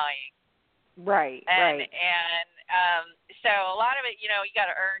even trying. Right. And so a lot of it, you've got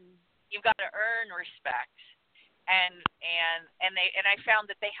to earn respect. And I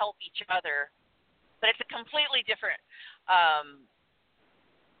found that they help each other, but it's a completely different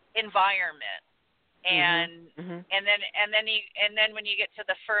environment. And then when you get to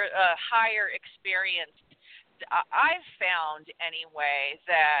the higher experience, I've found anyway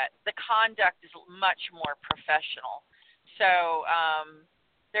that the conduct is much more professional. So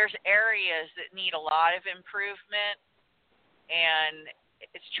there's areas that need a lot of improvement, and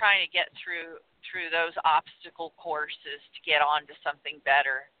it's trying to get through those obstacle courses to get on to something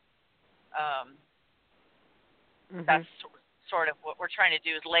better. That's sort of what we're trying to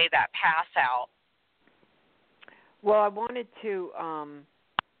do, is lay that path out. Well, I wanted to,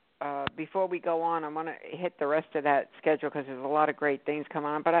 before we go on, I want to hit the rest of that schedule because there's a lot of great things coming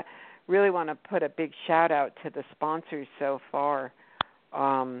on. But I really want to put a big shout out to the sponsors so far,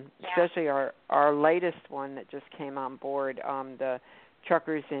 especially our latest one that just came on board, the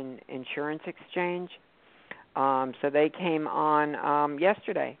Truckers Insurance Exchange. So they came on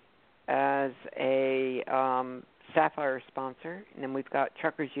yesterday as a Sapphire sponsor. And then we've got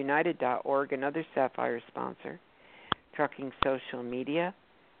truckersunited.org, another Sapphire sponsor. Trucking Social Media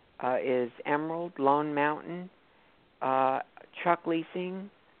is Emerald, Lone Mountain, Truck Leasing,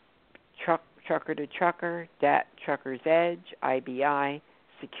 Trucker to Trucker, DAT Trucker's Edge, IBI,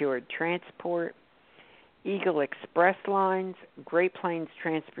 Secured Transport, Eagle Express Lines, Great Plains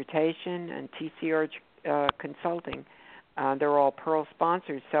Transportation, and TCR Consulting. They're all Pearl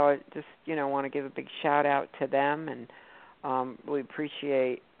sponsors, so I just want to give a big shout out to them, and we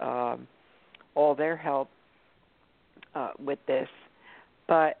appreciate all their help with this.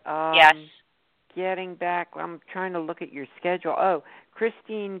 But yes. Getting back, I'm trying to look at your schedule. Oh,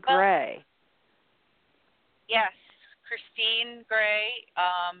 Christine Gray. Yes, Christine Gray,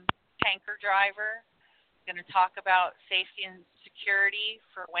 tanker driver, going to talk about safety and security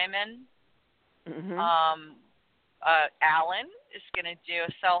for women. Mm-hmm. Alan is going to do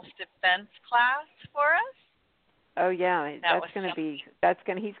a self-defense class for us. Oh yeah, he's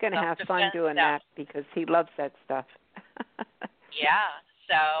going to have fun doing that because he loves that stuff. Yeah,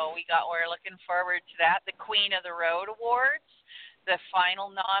 so we're looking forward to that. The Queen of the Road Awards, the final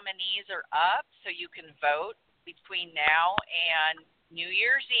nominees are up, so you can vote between now and New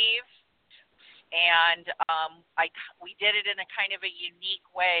Year's Eve. And we did it in a kind of a unique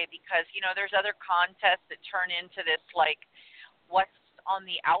way because, there's other contests that turn into this, like, what's on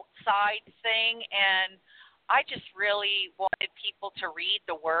the outside thing. And I just really wanted people to read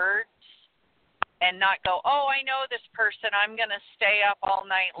the words and not go, oh, I know this person, I'm going to stay up all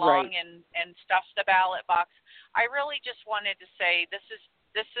night long and stuff the ballot box. I really just wanted to say this is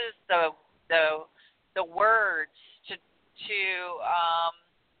the words to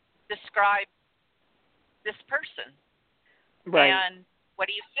describe this person. Right. And what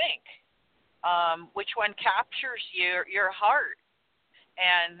do you think? Which one captures your heart?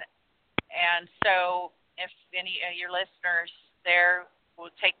 And so if any of your listeners there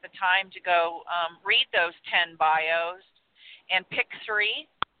will take the time to go read those 10 bios and pick 3.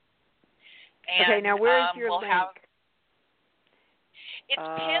 And, okay, now where's your link? It's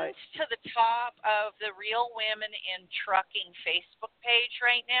pinned to the top of the Real Women in Trucking Facebook page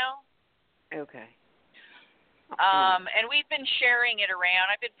right now. Okay. And we've been sharing it around.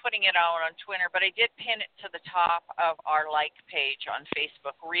 I've been putting it out on Twitter, but I did pin it to the top of our page on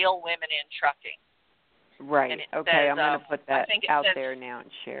Facebook, Real Women in Trucking. Right. Okay, says, I'm going to put that out says there now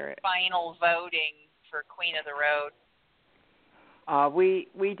and share it. Final voting for Queen of the Road.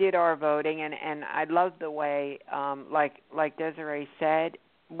 We did our voting, and I love the way, like Desiree said,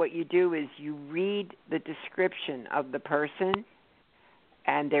 what you do is you read the description of the person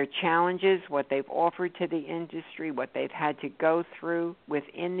and their challenges, what they've offered to the industry, what they've had to go through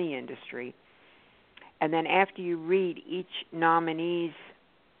within the industry. And then after you read each nominee's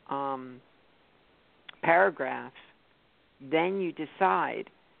paragraphs, then you decide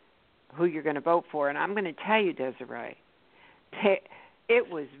who you're going to vote for. And I'm going to tell you, Desiree, it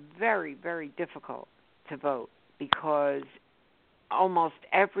was very, very difficult to vote because almost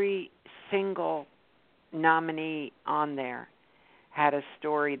every single nominee on there had a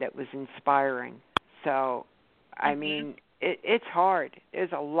story that was inspiring. So, I mean, it's hard.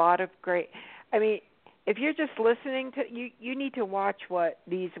 There's a lot of great... I mean, if you're just listening to... You need to watch what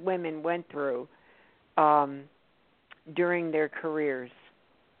these women went through during their careers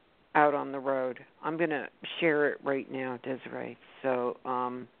out on the road. I'm going to share it right now, Desiree. So,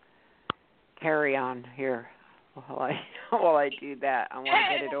 carry on here while I do that. I want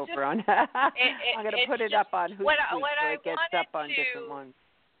to get it over on... I'm going to put it up on Hootsuite so it gets up on different ones.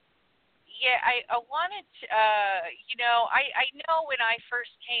 Yeah, I wanted to, I know when I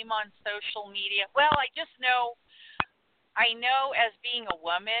first came on social media, I know as being a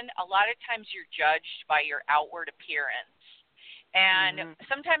woman, a lot of times you're judged by your outward appearance. And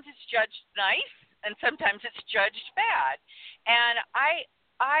sometimes it's judged nice, and sometimes it's judged bad. And I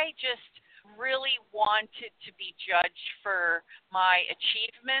just really wanted to be judged for my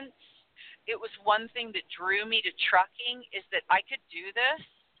achievements. It was one thing that drew me to trucking is that I could do this.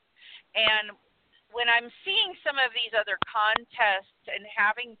 And when I'm seeing some of these other contests and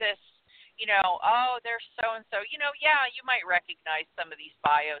having this, there's so-and-so, you might recognize some of these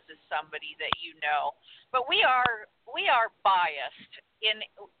bios as somebody that you know. But we are biased.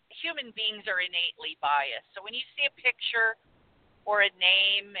 Human beings are innately biased. So when you see a picture or a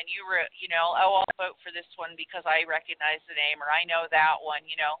name and I'll vote for this one because I recognize the name or I know that one,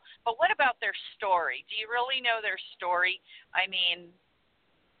 But what about their story? Do you really know their story? I mean,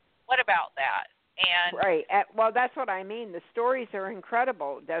 what about that? And right. Well, that's what I mean. The stories are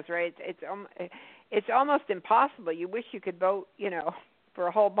incredible, Desiree. It's almost impossible. You wish you could vote, for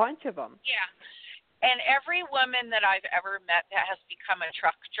a whole bunch of them. Yeah. And every woman that I've ever met that has become a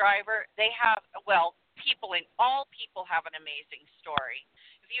truck driver, they have, all people have an amazing story.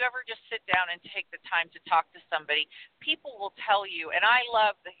 If you ever just sit down and take the time to talk to somebody, people will tell you, and I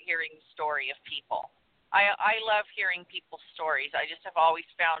love hearing the story of people. I love hearing people's stories. I just have always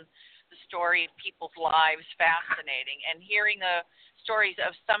found the story of people's lives fascinating, and hearing the stories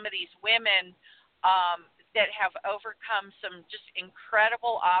of some of these women that have overcome some just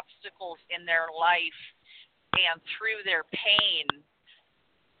incredible obstacles in their life, and through their pain,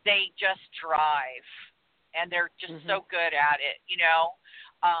 they just drive, and they're just so good at it, you know.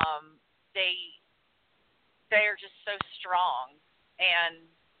 They are just so strong, and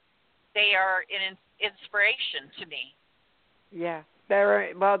they are an inspiration to me. Yeah,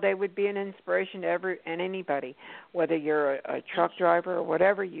 they would be an inspiration to anybody, whether you're a truck driver or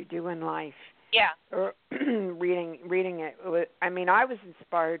whatever you do in life. Yeah. Or reading it. I mean, I was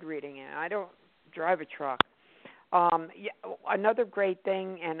inspired reading it. I don't drive a truck. Another great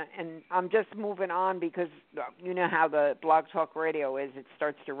thing, and I'm just moving on because you know how the Blog Talk Radio is. It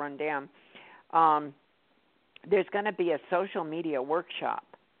starts to run down. There's going to be a social media workshop,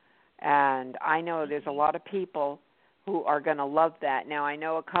 and I know there's a lot of people who are going to love that. Now, I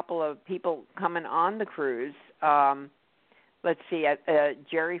know a couple of people coming on the cruise. Let's see,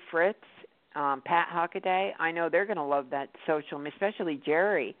 Jerry Fritz, Pat Huckaday. I know they're going to love that social, especially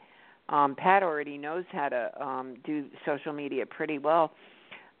Jerry. Pat already knows how to do social media pretty well,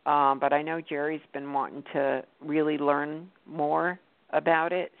 but I know Jerry's been wanting to really learn more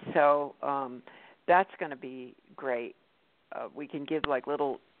about it, so that's going to be great. We can give like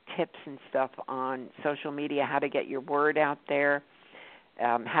little tips and stuff on social media, how to get your word out there,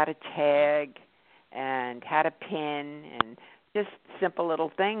 how to tag, and how to pin, and just simple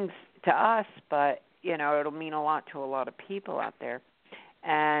little things to us, but, you know, it'll mean a lot to a lot of people out there.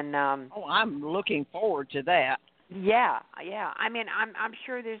 And I'm looking forward to that. Yeah. I mean, I'm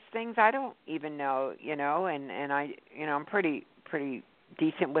sure there's things I don't even know, you know, and I, you know, I'm pretty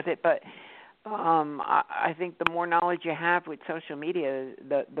decent with it, but I think the more knowledge you have with social media,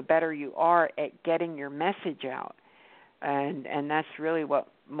 the better you are at getting your message out, and that's really what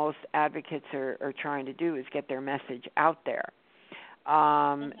most advocates are trying to do, is get their message out there.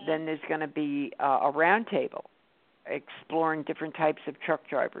 Then there's going to be a roundtable exploring different types of truck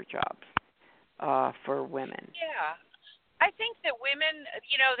driver jobs for women. Yeah. I think that women,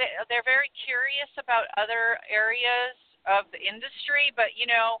 you know, they're very curious about other areas of the industry, but, you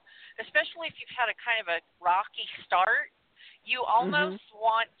know, especially if you've had a kind of a rocky start, you almost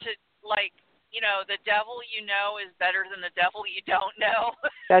want to, like, you know, the devil you know is better than the devil you don't know.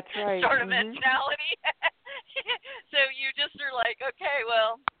 That's right. Sort of mentality. So you just are like, okay,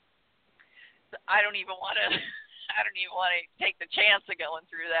 well, I don't even want to take the chance of going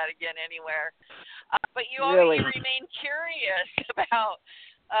through that again anywhere. But you always remain curious about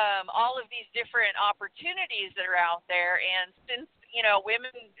all of these different opportunities that are out there. And since, you know,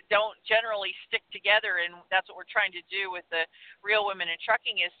 women don't generally stick together, and that's what we're trying to do with the Real Women in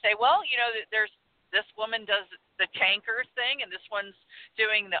Trucking, is say, well, you know, there's this woman does the tanker thing, and this one's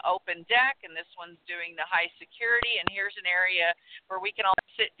doing the open deck, and this one's doing the high security, and here's an area where we can all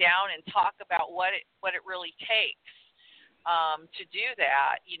sit down and talk about what it really takes to do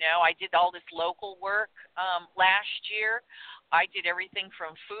that. You know, I did all this local work last year. I did everything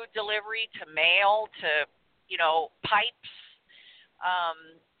from food delivery to mail to, you know, pipes,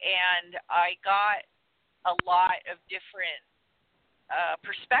 and I got a lot of different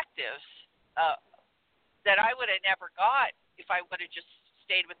perspectives that I would have never got if I would have just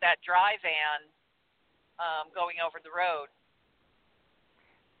stayed with that dry van going over the road.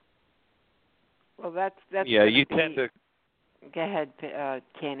 Well, that's yeah. You tend to go ahead,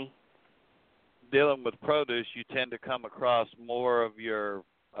 Kenny. Dealing with produce, you tend to come across more of your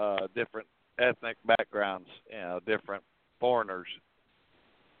different ethnic backgrounds, you know, different foreigners.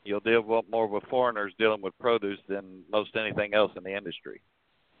 You'll deal more with foreigners dealing with produce than most anything else in the industry.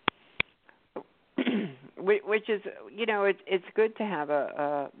 Which is, you know, it's good to have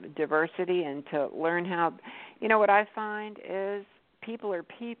a diversity and to learn how, you know, what I find is people are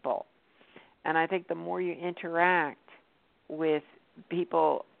people. And I think the more you interact with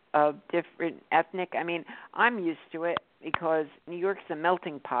people of different ethnic, I mean, I'm used to it because New York's a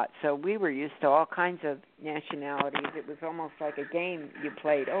melting pot, so we were used to all kinds of nationalities. It was almost like a game you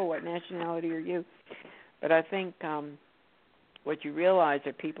played. Oh, what nationality are you? But I think what you realize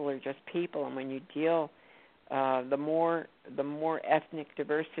are people are just people, and when you deal, the more ethnic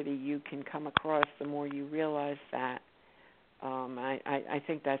diversity you can come across, the more you realize that. I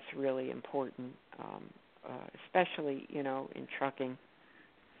think that's really important, especially, you know, in trucking.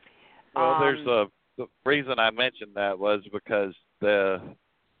 Well, the reason I mentioned that was because the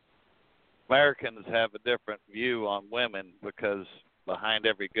Americans have a different view on women, because behind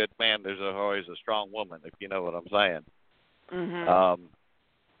every good man there's always a strong woman, if you know what I'm saying.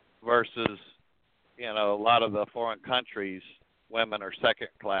 Versus, you know, a lot of the foreign countries, women are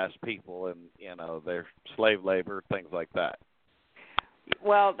second-class people and, you know, they're slave labor, things like that.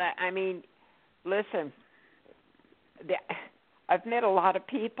 Well, listen, I've met a lot of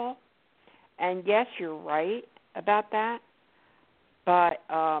people, and yes, you're right about that, but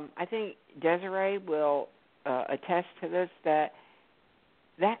I think Desiree will attest to this, that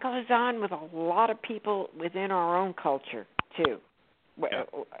goes on with a lot of people within our own culture, too. Yeah.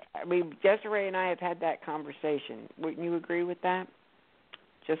 I mean, Desiree and I have had that conversation. Wouldn't you agree with that?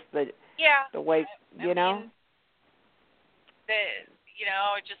 Just the way, you know?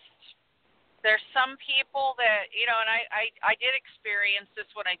 Just there's some people that, you know, and I did experience this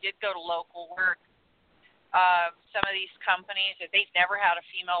when I did go to local work. Some of these companies, they've never had a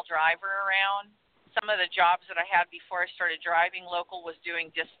female driver around. Some of the jobs that I had before I started driving local was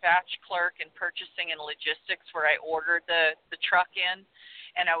doing dispatch clerk and purchasing and logistics, where I ordered the truck in,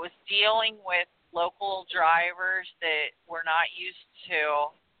 and I was dealing with local drivers that were not used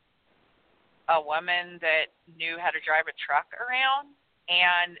to a woman that knew how to drive a truck around,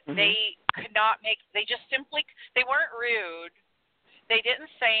 and they could not they weren't rude. They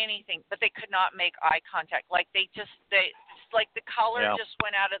didn't say anything, but they could not make eye contact. Like the color just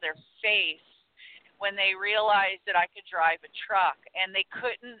went out of their face when they realized that I could drive a truck, and they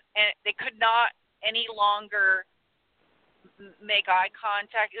could not any longer make eye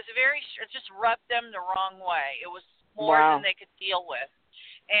contact. It just rubbed them the wrong way. It was more than they could deal with.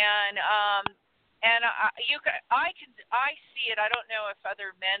 And I see it. I don't know if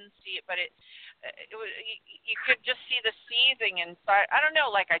other men see it, but you could just see the seething inside. I don't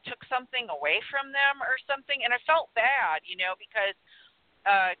know, like I took something away from them or something, and I felt bad, you know, because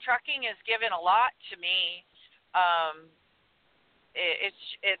trucking has given a lot to me.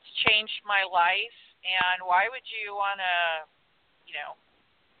 It's changed my life, and why would you want to, you know,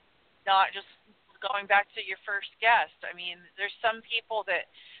 not just going back to your first guest? I mean, there's some people that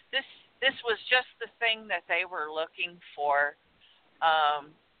this was just the thing that they were looking for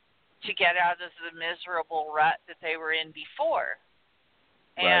to get out of the miserable rut that they were in before.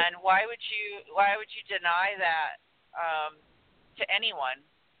 Right. And why would you deny that to anyone?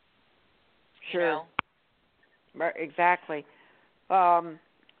 Sure. You know? Right, exactly.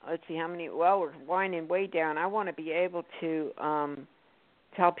 Let's see how many. Well, we're winding way down. I want to be able to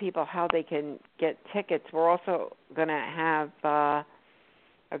tell people how they can get tickets. We're also going to have.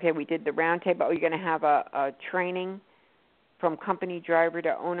 We did the roundtable. We're going to have a training from company driver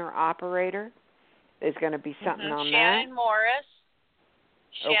to owner operator. There's going to be something on Shannon that. Morris.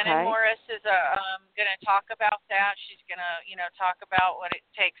 Shannon Morris is going to talk about that. She's going to, you know, talk about what it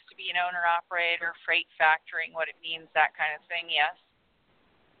takes to be an owner-operator, freight factoring, what it means, that kind of thing, yes.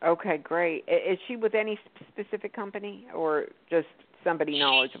 Okay, great. Is she with any specific company or just somebody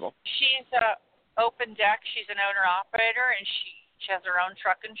knowledgeable? She's Open Deck. She's an owner-operator, and she has her own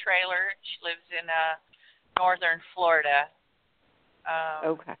truck and trailer. She lives in northern Florida.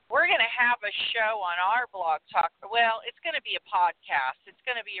 We're going to have a show on our Blog Talk. Well, it's going to be a podcast. It's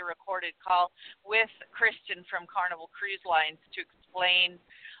going to be a recorded call with Kristen from Carnival Cruise Lines to explain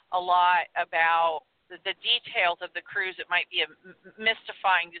a lot about the details of the cruise. It might be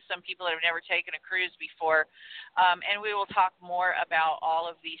mystifying to some people that have never taken a cruise before. And we will talk more about all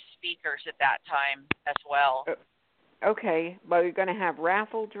of these speakers at that time as well. Okay. Well, you're going to have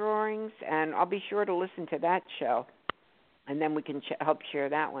raffle drawings, and I'll be sure to listen to that show. And then we can help share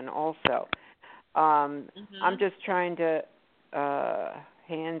that one also. I'm just trying to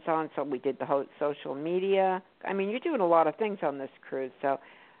hands-on, so we did the whole social media. I mean, you're doing a lot of things on this cruise, so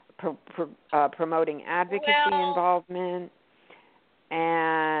promoting advocacy involvement.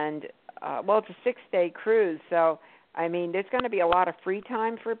 And, it's a 6-day cruise, so, I mean, there's going to be a lot of free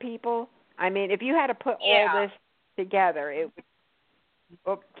time for people. I mean, if you had to put all this together, it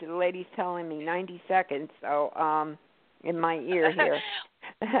would, the lady's telling me 90 seconds, so, in my ear here.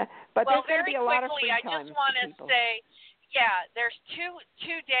 But there's going to be a lot of free time. I just want to say, there's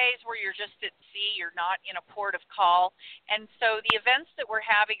two days where you're just at sea. You're not in a port of call. And so the events that we're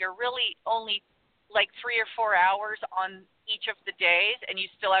having are really only like 3 or 4 hours on each of the days, and you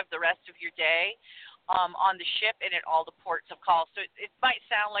still have the rest of your day on the ship and at all the ports of call. So it might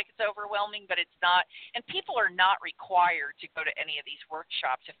sound like it's overwhelming, but it's not. And people are not required to go to any of these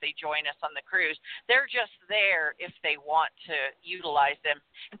workshops if they join us on the cruise. They're just there if they want to utilize them.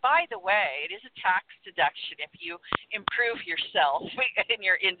 And by the way, it is a tax deduction if you improve yourself in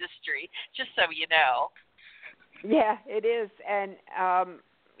your industry, just so you know. Yeah, it is. And, a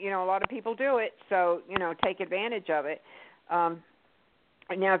lot of people do it, so, take advantage of it.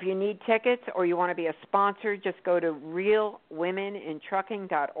 Now, if you need tickets or you want to be a sponsor, just go to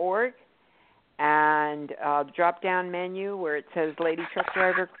realwomenintrucking.org, And the drop-down menu where it says Lady Truck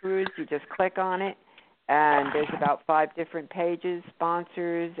Driver Cruise, you just click on it, and there's about 5 different pages,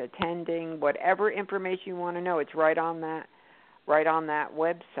 sponsors, attending, whatever information you want to know. It's right on that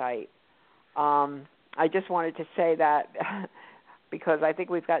website. I just wanted to say that because I think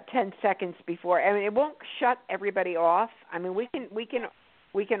we've got 10 seconds before. I mean, it won't shut everybody off. I mean, we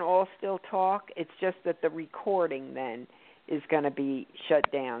can all still talk. It's just that the recording then is going to be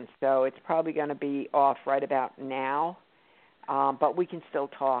shut down. So it's probably going to be off right about now. But we can still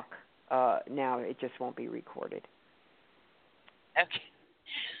talk now. It just won't be recorded. Okay.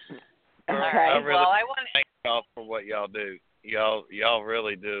 I really want to thank y'all for what y'all do. Y'all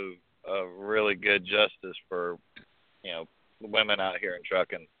really do a really good justice for, the women out here in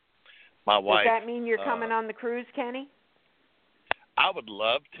trucking. My wife. Does that mean you're coming on the cruise, Kenny? I would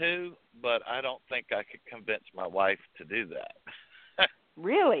love to, but I don't think I could convince my wife to do that.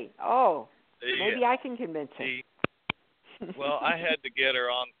 Really? Oh, maybe I can convince her. Well, I had to get her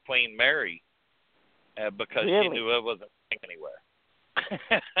on Queen Mary because she knew it wasn't going anywhere.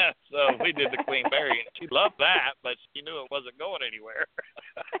 So we did the Queen Mary, and she loved that, but she knew it wasn't going anywhere.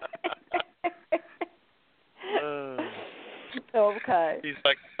 Okay. She's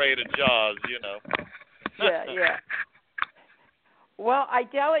like afraid of Jaws, Yeah. Well,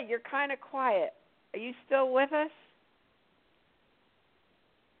 Idella, you're kind of quiet. Are you still with us?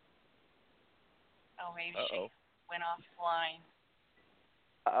 Oh, maybe she went offline.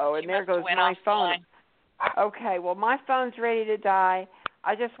 Oh, and there goes my phone. Okay, well, my phone's ready to die.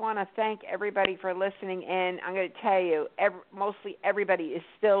 I just want to thank everybody for listening in. I'm going to tell you, mostly everybody is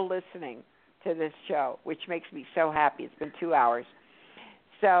still listening to this show, which makes me so happy. It's been 2 hours.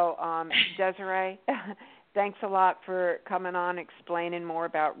 So, Desiree, thanks a lot for coming on, explaining more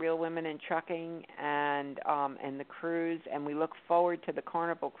about Real Women in Trucking and the cruise. And we look forward to the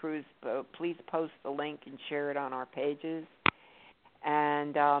Carnival cruise. Please post the link and share it on our pages.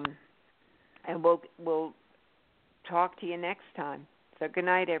 And we'll talk to you next time. So good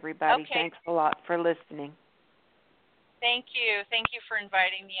night, everybody. Okay. Thanks a lot for listening. Thank you. Thank you for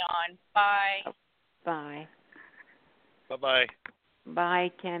inviting me on. Bye. Bye. Bye-bye.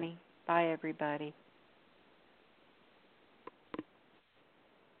 Bye, Kenny. Bye, everybody.